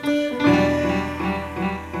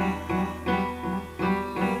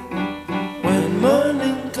 When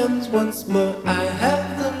morning comes once more, I have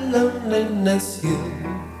the loneliness you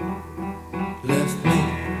left me.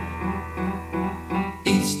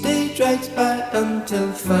 Each day drags by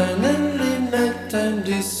until finally nighttime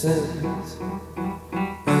descends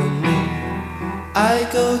on me. I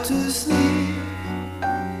go to sleep,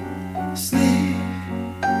 sleep,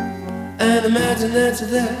 and imagine that you're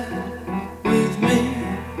there with me.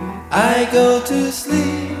 I go to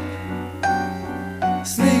sleep,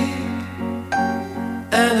 sleep,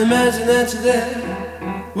 and imagine that you're there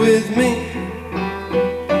with me.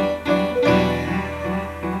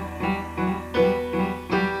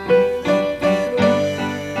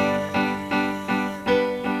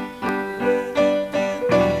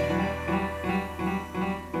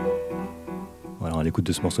 À l'écoute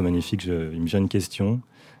de ce morceau magnifique, il me vient une question.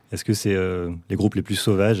 Est-ce que c'est les groupes les plus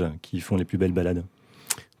sauvages qui font les plus belles ballades ?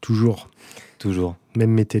 Toujours. Toujours.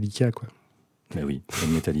 Même Metallica, quoi. Mais oui,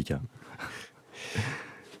 même Metallica.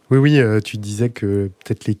 Oui, tu disais que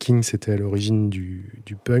peut-être les Kings étaient à l'origine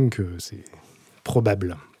du punk, c'est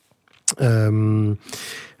probable.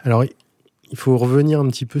 Alors, il faut revenir un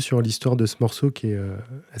petit peu sur l'histoire de ce morceau qui est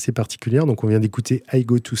assez particulière. Donc, on vient d'écouter I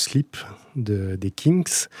Go to Sleep des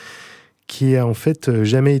Kings, qui a en fait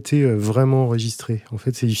jamais été vraiment enregistré. En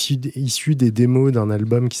fait, c'est issu des démos d'un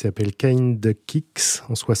album qui s'appelle Kinda Kicks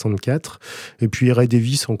en 64. Et puis Ray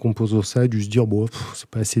Davies, en composant ça, a dû se dire bon, c'est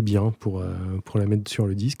pas assez bien pour la mettre sur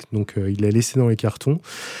le disque. Donc il l'a laissé dans les cartons.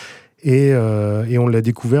 Et on l'a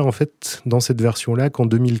découvert en fait dans cette version-là qu'en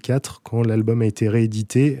 2004, quand l'album a été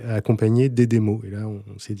réédité, accompagné des démos. Et là,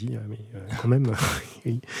 on s'est dit, mais quand même,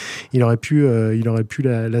 il aurait pu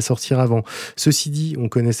la sortir avant. Ceci dit, on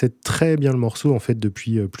connaissait très bien le morceau en fait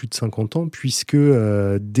depuis plus de 50 ans, puisque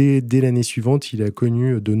dès l'année suivante, il a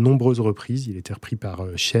connu de nombreuses reprises. Il a été repris par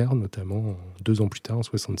Cher, notamment 2 ans plus tard, en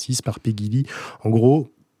 66, par Peggy Lee. En gros,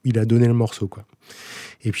 il a donné le morceau, quoi.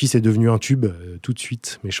 Et puis c'est devenu un tube tout de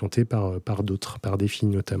suite, mais chanté par d'autres, par des filles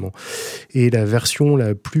notamment. Et la version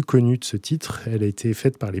la plus connue de ce titre, elle a été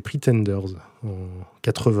faite par les Pretenders en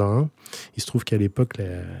 81. Il se trouve qu'à l'époque,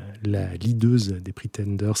 la leaduse des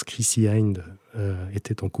Pretenders, Chrissy Hynde,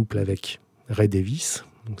 était en couple avec Ray Davies.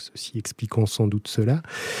 Donc ceci expliquant sans doute cela.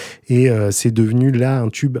 Et c'est devenu là un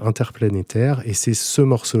tube interplanétaire. Et c'est ce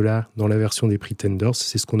morceau-là, dans la version des Pretenders,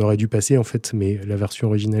 c'est ce qu'on aurait dû passer en fait, mais la version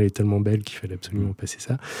originale est tellement belle qu'il fallait absolument passer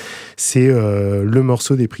ça. C'est le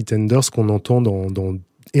morceau des Pretenders qu'on entend dans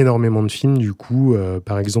énormément de films, du coup,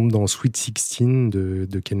 par exemple dans Sweet 16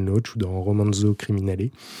 de Ken Loach ou dans Romanzo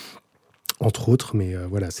Criminale, entre autres, mais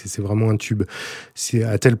voilà, c'est vraiment un tube. C'est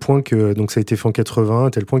à tel point que, donc ça a été fait en 80, à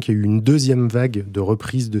tel point qu'il y a eu une deuxième vague de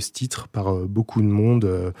reprises de ce titre par beaucoup de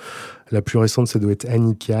monde. La plus récente, ça doit être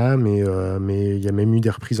Annika, mais il y a même eu des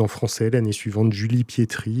reprises en français. L'année suivante, Julie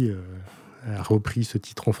Pietri a repris ce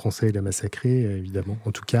titre en français et l'a massacré, évidemment.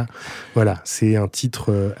 En tout cas, voilà, c'est un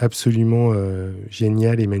titre absolument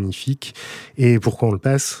génial et magnifique. Et pourquoi on le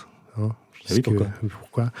passe, hein? Oui,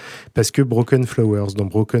 pourquoi ? Parce que Broken Flowers, dans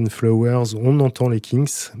Broken Flowers, on entend les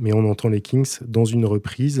Kings, mais on entend les Kings dans une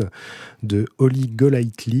reprise de Holly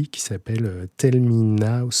Golightly qui s'appelle Tell Me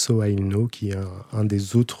Now So I Know, qui est un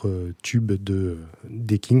des autres tubes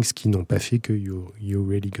des Kings qui n'ont pas fait que You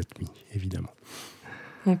Really Got Me, évidemment.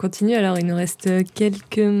 On continue, alors il nous reste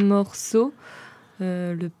quelques morceaux.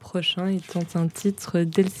 Le prochain étant un titre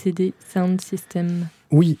d'LCD Sound System.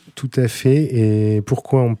 Oui, tout à fait. Et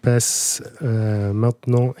pourquoi on passe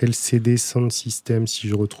maintenant LCD Sound System, si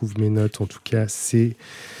je retrouve mes notes, en tout cas, c'est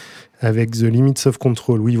avec The Limits of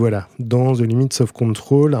Control. Oui, voilà. Dans The Limits of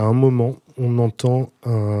Control, à un moment, on entend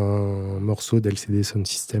un morceau d'LCD Sound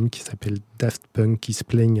System qui s'appelle Daft Punk is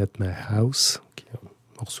Playing at My House, qui est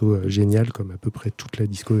un morceau génial, comme à peu près toute la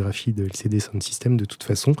discographie de LCD Sound System, de toute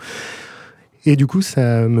façon. Et du coup,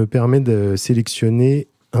 ça me permet de sélectionner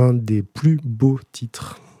un des plus beaux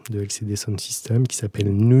titres de LCD Sound System qui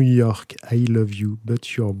s'appelle New York, I Love You, But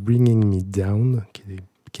You're Bringing Me Down,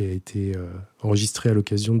 qui a été enregistré à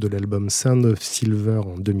l'occasion de l'album Sound of Silver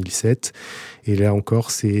en 2007. Et là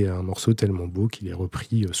encore, c'est un morceau tellement beau qu'il est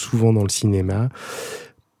repris souvent dans le cinéma,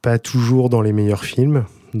 pas toujours dans les meilleurs films,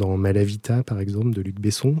 dans Malavita par exemple de Luc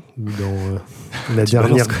Besson, ou dans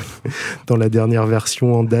dans la dernière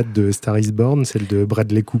version en date de Star is Born, celle de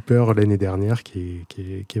Bradley Cooper l'année dernière, qui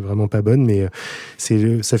est vraiment pas bonne, mais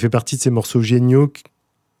ça fait partie de ces morceaux géniaux.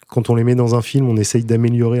 Quand on les met dans un film, on essaye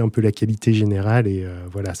d'améliorer un peu la qualité générale, et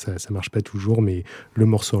voilà, ça marche pas toujours, mais le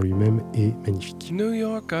morceau en lui-même est magnifique. New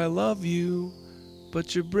York, I love you,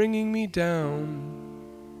 but you're bringing me down.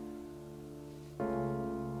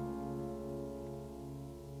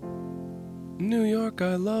 New York,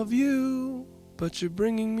 I love you, but you're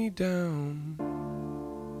bringing me down.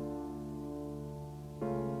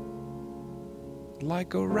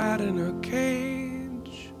 Like a rat in a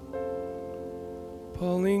cage,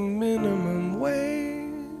 pulling minimum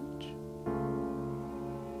wage.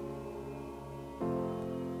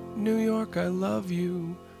 New York, I love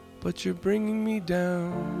you, but you're bringing me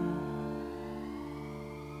down.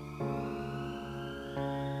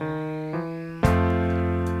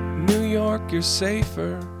 New York, you're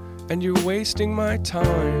safer, and you're wasting my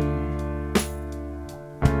time.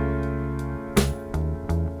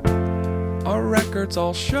 Our records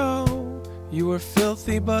all show you were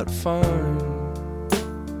filthy but fine.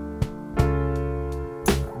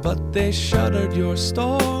 But they shuttered your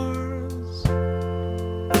stores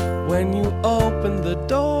when you opened the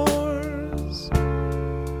doors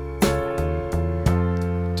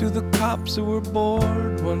to the cops who were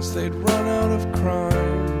bored once they'd run out of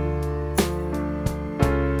crime.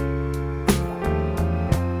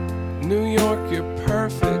 New York, you're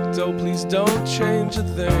perfect, oh please don't change a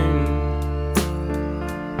thing.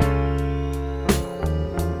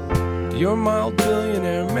 Your mild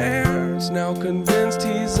billionaire mayor's now convinced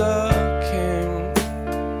he's a king,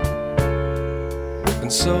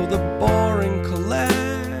 and so the boring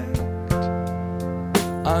collect,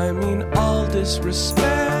 I mean all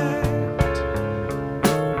disrespect.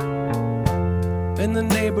 In the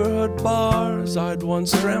neighborhood bars I'd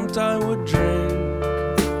once dreamt I would drink.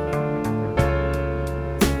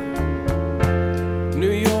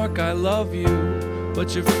 New York, I love you,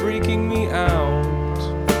 but you're freaking me out.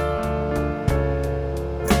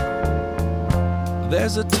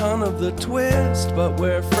 There's a ton of the twist, but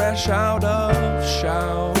we're fresh out of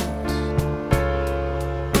shout.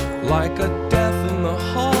 Like a death in the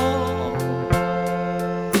hall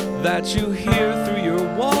that you hear through your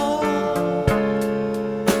wall.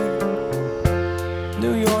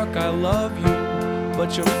 New York, I love you,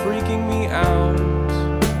 but you're freaking me out.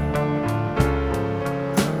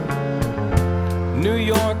 New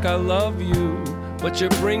York, I love you, but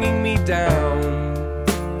you're bringing me down.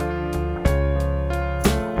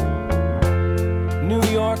 New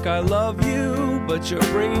York, I love you, but you're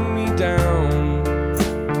bringing me down.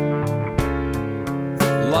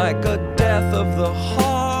 Like a death of the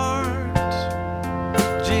heart.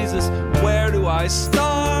 Jesus, where do I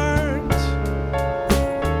start?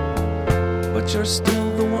 But you're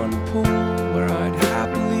still the one pool where I'd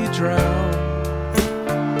happily drown.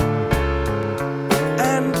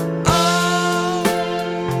 And oh,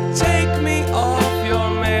 take me off your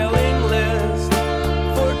mailing list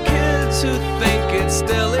for kids who think it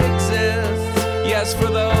still exists. Yes, for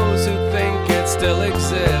those who think it still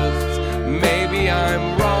exists. Maybe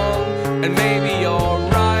I'm wrong, and maybe you're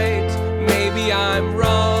right. Maybe I'm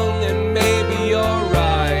wrong, and maybe you're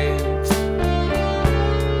right.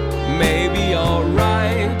 Maybe you're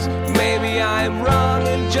right. Maybe I'm wrong,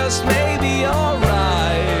 and just maybe you're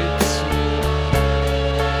right.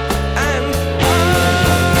 And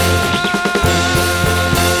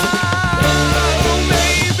oh,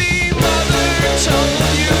 maybe mother told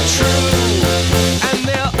you true, and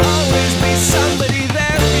there'll always be somebody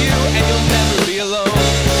there for you, and you'll never be alone.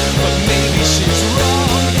 But maybe she's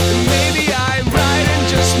wrong, and maybe I'm right, and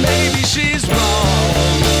just maybe she's wrong.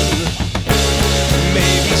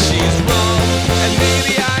 Maybe she's wrong, and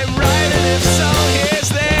maybe I'm right, and if so, here's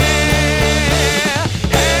this.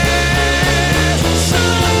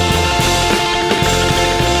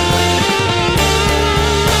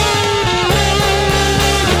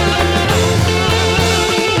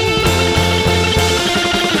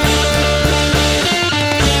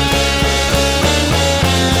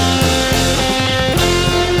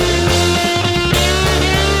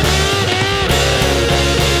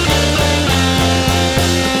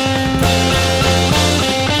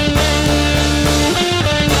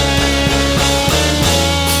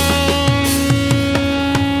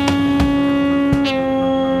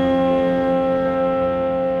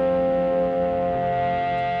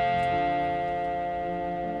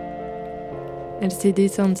 LCD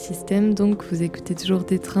Sound System, donc vous écoutez toujours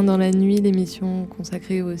Des Trains dans la nuit, l'émission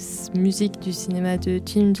consacrée aux musiques du cinéma de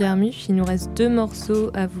Jim Jarmusch. Il nous reste 2 morceaux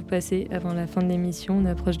à vous passer avant la fin de l'émission. On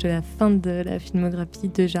approche de la fin de la filmographie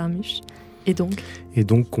de Jarmusch. Et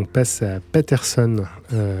donc on passe à Patterson.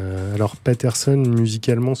 Alors Patterson,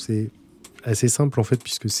 musicalement, c'est assez simple en fait,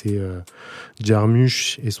 puisque c'est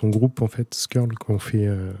Jarmusch et son groupe en fait, Skirl, qui ont fait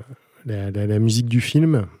la musique du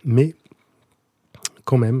film, mais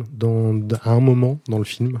quand même, à un moment dans le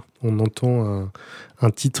film, on entend un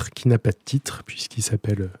titre qui n'a pas de titre, puisqu'il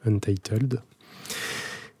s'appelle Untitled.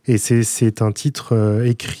 Et c'est un titre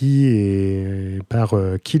écrit par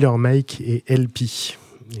Killer Mike et LP.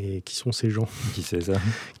 Et qui sont ces gens? Qui c'est ça?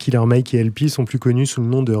 Killer Mike et LP sont plus connus sous le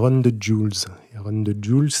nom de Run the Jewels. Et Run the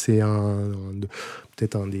Jewels, c'est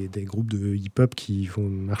peut-être un des groupes de hip-hop qui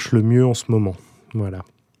marche le mieux en ce moment. Voilà.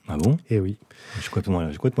 Ah bon? Et oui. Je crois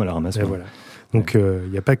que la ramasse. Et voilà. Donc, il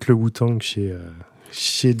n'y a pas que le Wu-Tang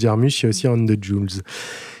chez Jarmusch, il y a aussi Run the Jewels.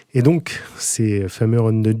 Et donc, ces fameux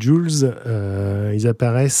Run the Jewels, ils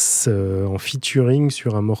apparaissent en featuring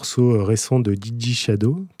sur un morceau récent de DJ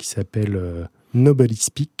Shadow qui s'appelle Nobody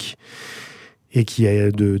Speak et qui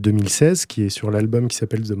est de 2016, qui est sur l'album qui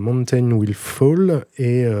s'appelle The Mountain Will Fall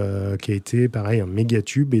et qui a été, pareil, un méga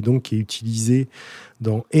tube et donc qui est utilisé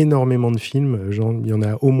dans énormément de films. Il y en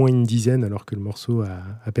a au moins une dizaine alors que le morceau a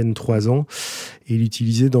à peine 3 ans. Et il est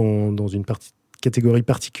utilisé dans une catégorie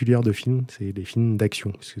particulière de films, c'est les films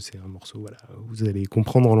d'action, puisque c'est un morceau, voilà, vous allez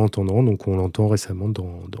comprendre en l'entendant. Donc on l'entend récemment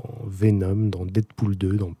dans Venom, dans Deadpool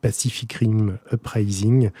 2, dans Pacific Rim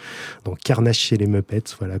Uprising, dans Carnage chez les Muppets.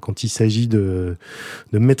 Voilà, quand il s'agit de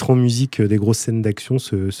mettre en musique des grosses scènes d'action,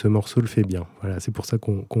 ce morceau le fait bien. Voilà, c'est pour ça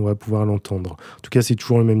qu'on va pouvoir l'entendre. En tout cas, c'est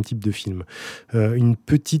toujours le même type de film. Un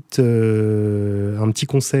petit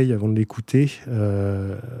conseil avant de l'écouter,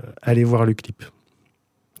 allez voir le clip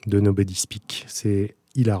de Nobody Speak, c'est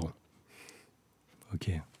hilarant. Ok.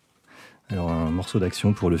 Alors un morceau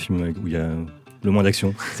d'action pour le film où il y a le moins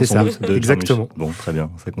d'action. C'est ça, exactement. Bon, très bien,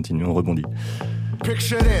 ça continue, on rebondit.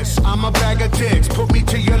 Picture this, I'm a bag of dicks, put me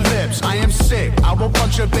to your lips, I am sick, I will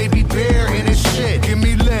punch a baby bear in his shit, give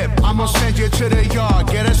me lip, I'ma send you to the yard,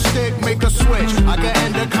 get a stick, make a switch, I can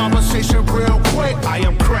end the conversation real quick. I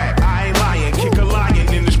am crack, I ain't lying, kick a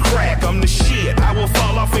lion in this crack, I'm the shit, I will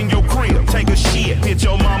fall off in your crib, take a shit, hit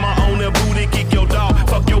your mama on the booty, kick your dog,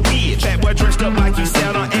 fuck your bitch, that boy dressed up like you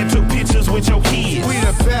Santa and took pictures with your kids. We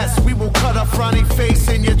the best, we will cut a frowny face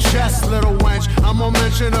in your chest, little wench, I'm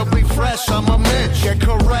unmentionably fresh, I'm a mensch. Get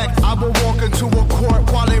correct, I will walk into a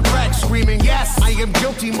court while it wrecks, screaming, yes, I am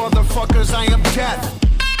guilty, motherfuckers, I am death.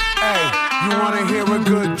 Hey, you wanna hear a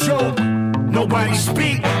good joke? Nobody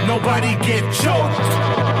speak, nobody get choked.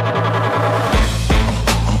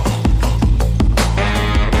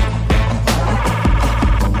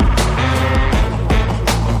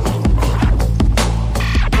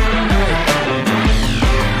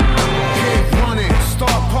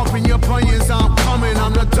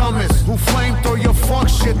 Who flame throw your fuck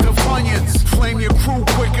shit to Funyuns? Flame your crew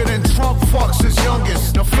quicker than Trump fucks his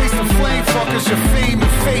youngest. Now face the flame fuckers, your fame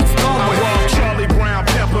and fate's done with. I walk Charlie Brown,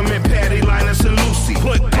 Peppermint, Patty, Linus and Lucy.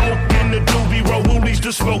 Put coke in the doobie, roll woolies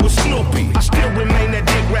to smoke with Snoopy. I still remain that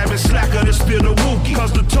dick rabbit slacker to spill the wookie.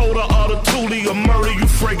 Cause the total of the toolie will murder you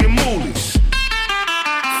friggin' moolies.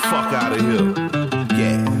 Fuck out of here.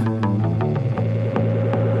 Yeah.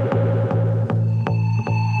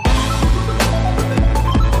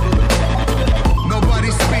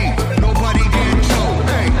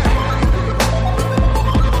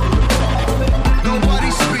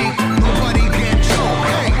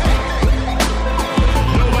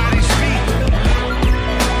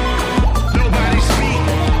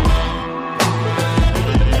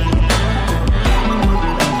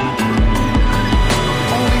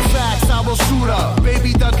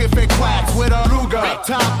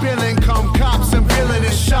 Top billing, come cops and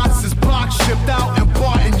villainous shots is box shipped out and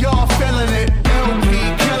bought and y'all feeling it. LP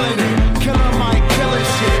killing it, Killer Mike killing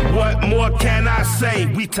shit. What more can I say?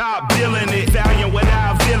 We top billing it, valiant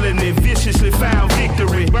without villainy, viciously found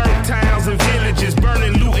victory. Burnt towns and villages,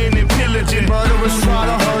 burning, looting and pillaging. Murderers try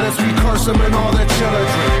to hurt us, we curse them and all their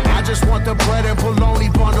children. I just want the bread and bologna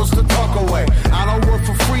bundles to tuck away. I don't work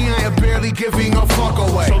for free, I am barely giving a fuck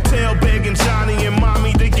away. So tell begging Johnny and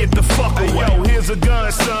mommy to get the fuck away. Hey, yo, here's a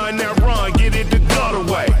gun, son, now run, get it the gut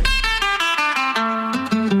away.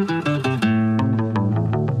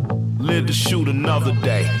 Live to shoot another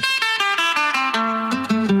day.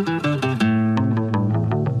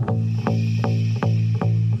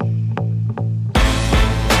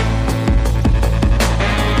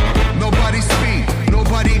 Nobody speak,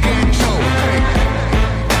 nobody get choked.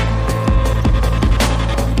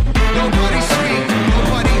 Nobody speak.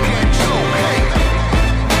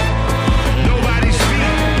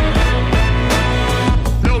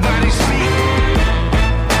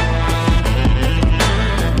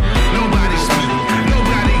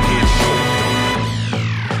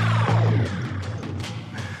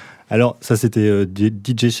 Alors, ça, c'était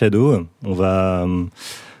DJ Shadow. On va,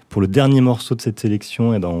 pour le dernier morceau de cette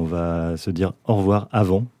sélection, on va se dire au revoir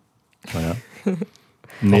avant. Voilà.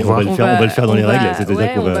 Mais on va le faire dans les règles.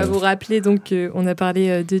 C'est-à-dire qu'on va vous rappeler, donc, on a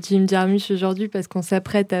parlé de Jim Jarmusch aujourd'hui parce qu'on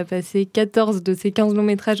s'apprête à passer 14 de ces 15 longs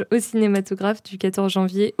métrages au cinématographe du 14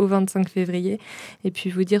 janvier au 25 février. Et puis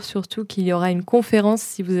vous dire surtout qu'il y aura une conférence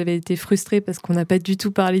si vous avez été frustré parce qu'on n'a pas du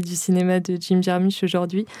tout parlé du cinéma de Jim Jarmusch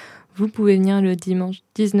aujourd'hui. Vous pouvez venir le dimanche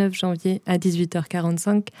 19 janvier à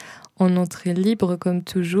 18h45 en entrée libre comme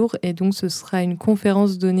toujours. Et donc ce sera une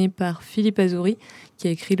conférence donnée par Philippe Azouri qui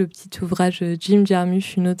a écrit le petit ouvrage Jim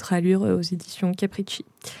Jarmusch, une autre allure aux éditions Capricci.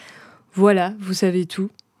 Voilà, vous savez tout.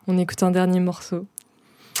 On écoute un dernier morceau.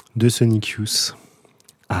 De Sonic Youth.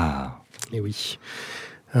 Ah. Et oui.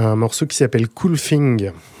 Un morceau qui s'appelle Cool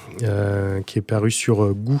Thing, qui est paru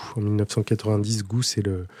sur Goo en 1990. Goo, c'est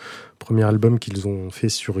le premier album qu'ils ont fait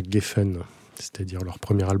sur Geffen, c'est-à-dire leur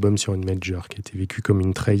premier album sur une major, qui a été vécu comme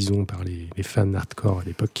une trahison par les fans hardcore à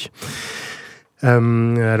l'époque.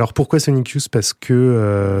 Alors pourquoi Sonic Youth ? Parce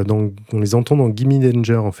que on les entend dans Gimme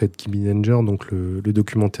Danger, en fait. Gimme Danger, donc le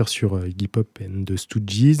documentaire sur Iggy Pop and the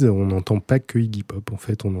Stooges. On n'entend pas que Iggy Pop, en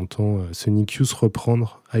fait, on entend Sonic Youth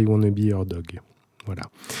reprendre I Wanna Be Your Dog. Voilà.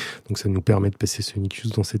 Donc ça nous permet de passer Sonic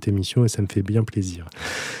Youth dans cette émission et ça me fait bien plaisir.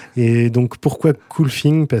 Et donc pourquoi Cool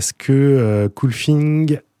Thing ? Parce que Cool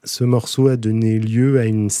Thing, ce morceau a donné lieu à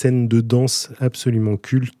une scène de danse absolument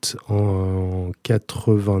culte en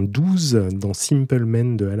 92 dans Simple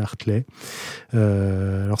Man de Al Hartley.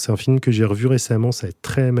 Alors c'est un film que j'ai revu récemment, ça a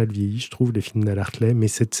très mal vieilli, je trouve, les films d'Al Hartley, mais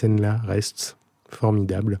cette scène-là reste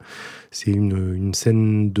formidable. C'est une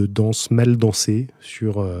scène de danse mal dansée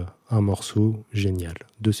sur un morceau génial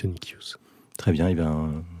de Sonic Youth. Très bien,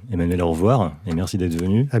 Emmanuel, au revoir et merci d'être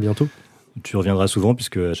venu. À bientôt. Tu reviendras souvent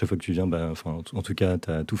puisque à chaque fois que tu viens, en tout cas, tu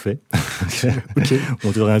as tout fait. Okay.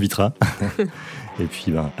 On te réinvitera. Et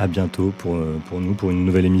puis à bientôt pour nous, pour une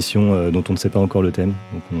nouvelle émission dont on ne sait pas encore le thème.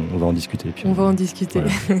 Donc on va en discuter. Puis on va en discuter.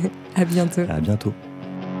 Voilà. À bientôt. À bientôt.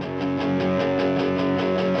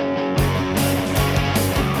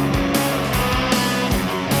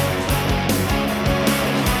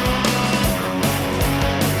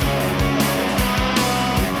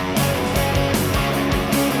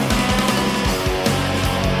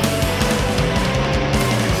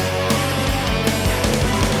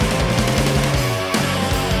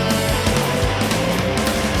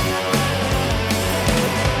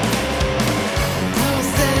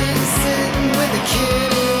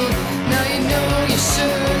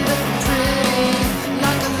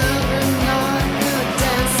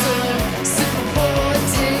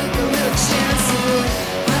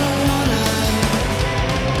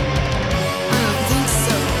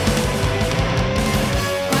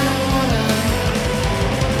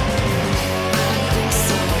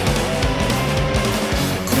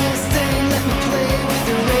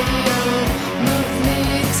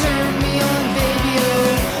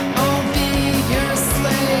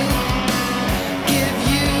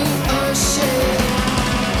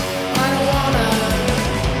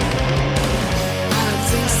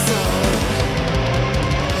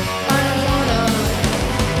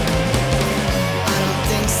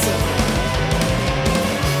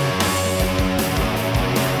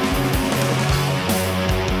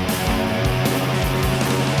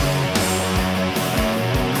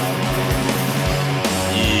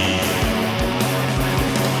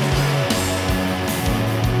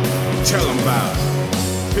 Tell them about it.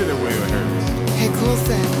 Feel it way it hurts. Hey, cool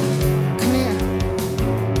thing. Come here.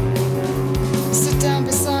 Sit down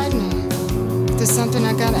beside me. There's something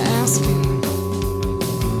I gotta ask you.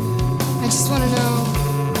 I just wanna know,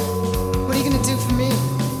 what are you gonna do for me?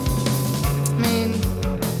 I mean,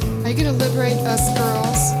 are you gonna liberate us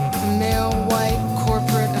girls from male, white,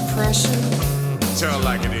 corporate oppression? Tell it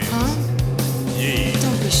like it is. Huh? Yeah.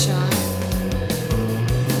 Don't be shy.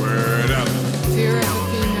 Word up. Fear of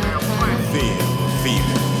the female planet. Fear,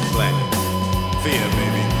 planet. Fear,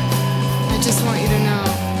 baby. I just want you to know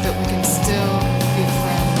that we can still be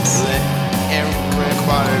friends. Let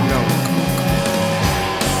everybody know. Cool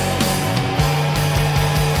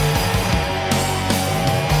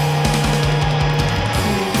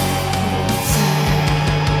thing.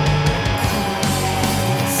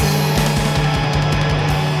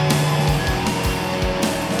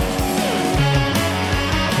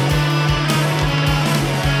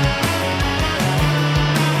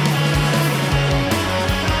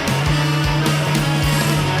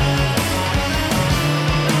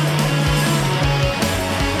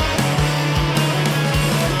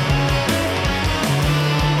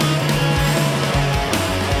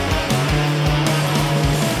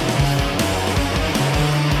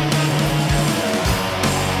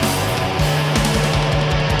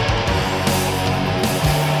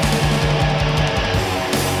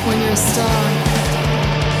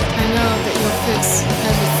 fix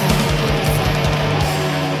everything.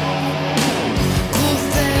 Cool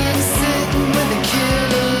thing sitting with a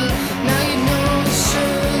kitty. Now you know you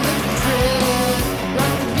sure look pretty.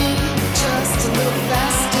 Rock the beat just a little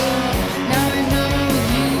faster. Now I know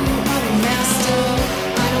you are the master.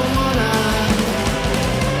 I don't wanna.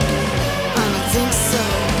 I don't think so.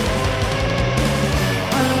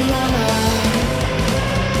 I don't wanna.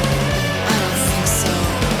 I don't think so.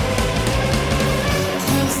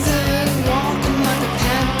 Cool thing walking like a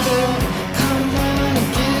panther. Come on and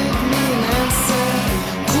give me an answer.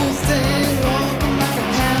 Cool thing walking like a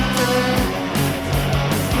panther.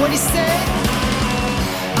 What'd he say?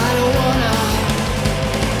 I don't wanna.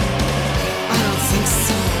 I don't think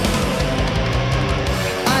so.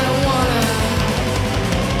 I don't wanna.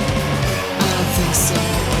 I don't think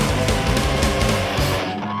so.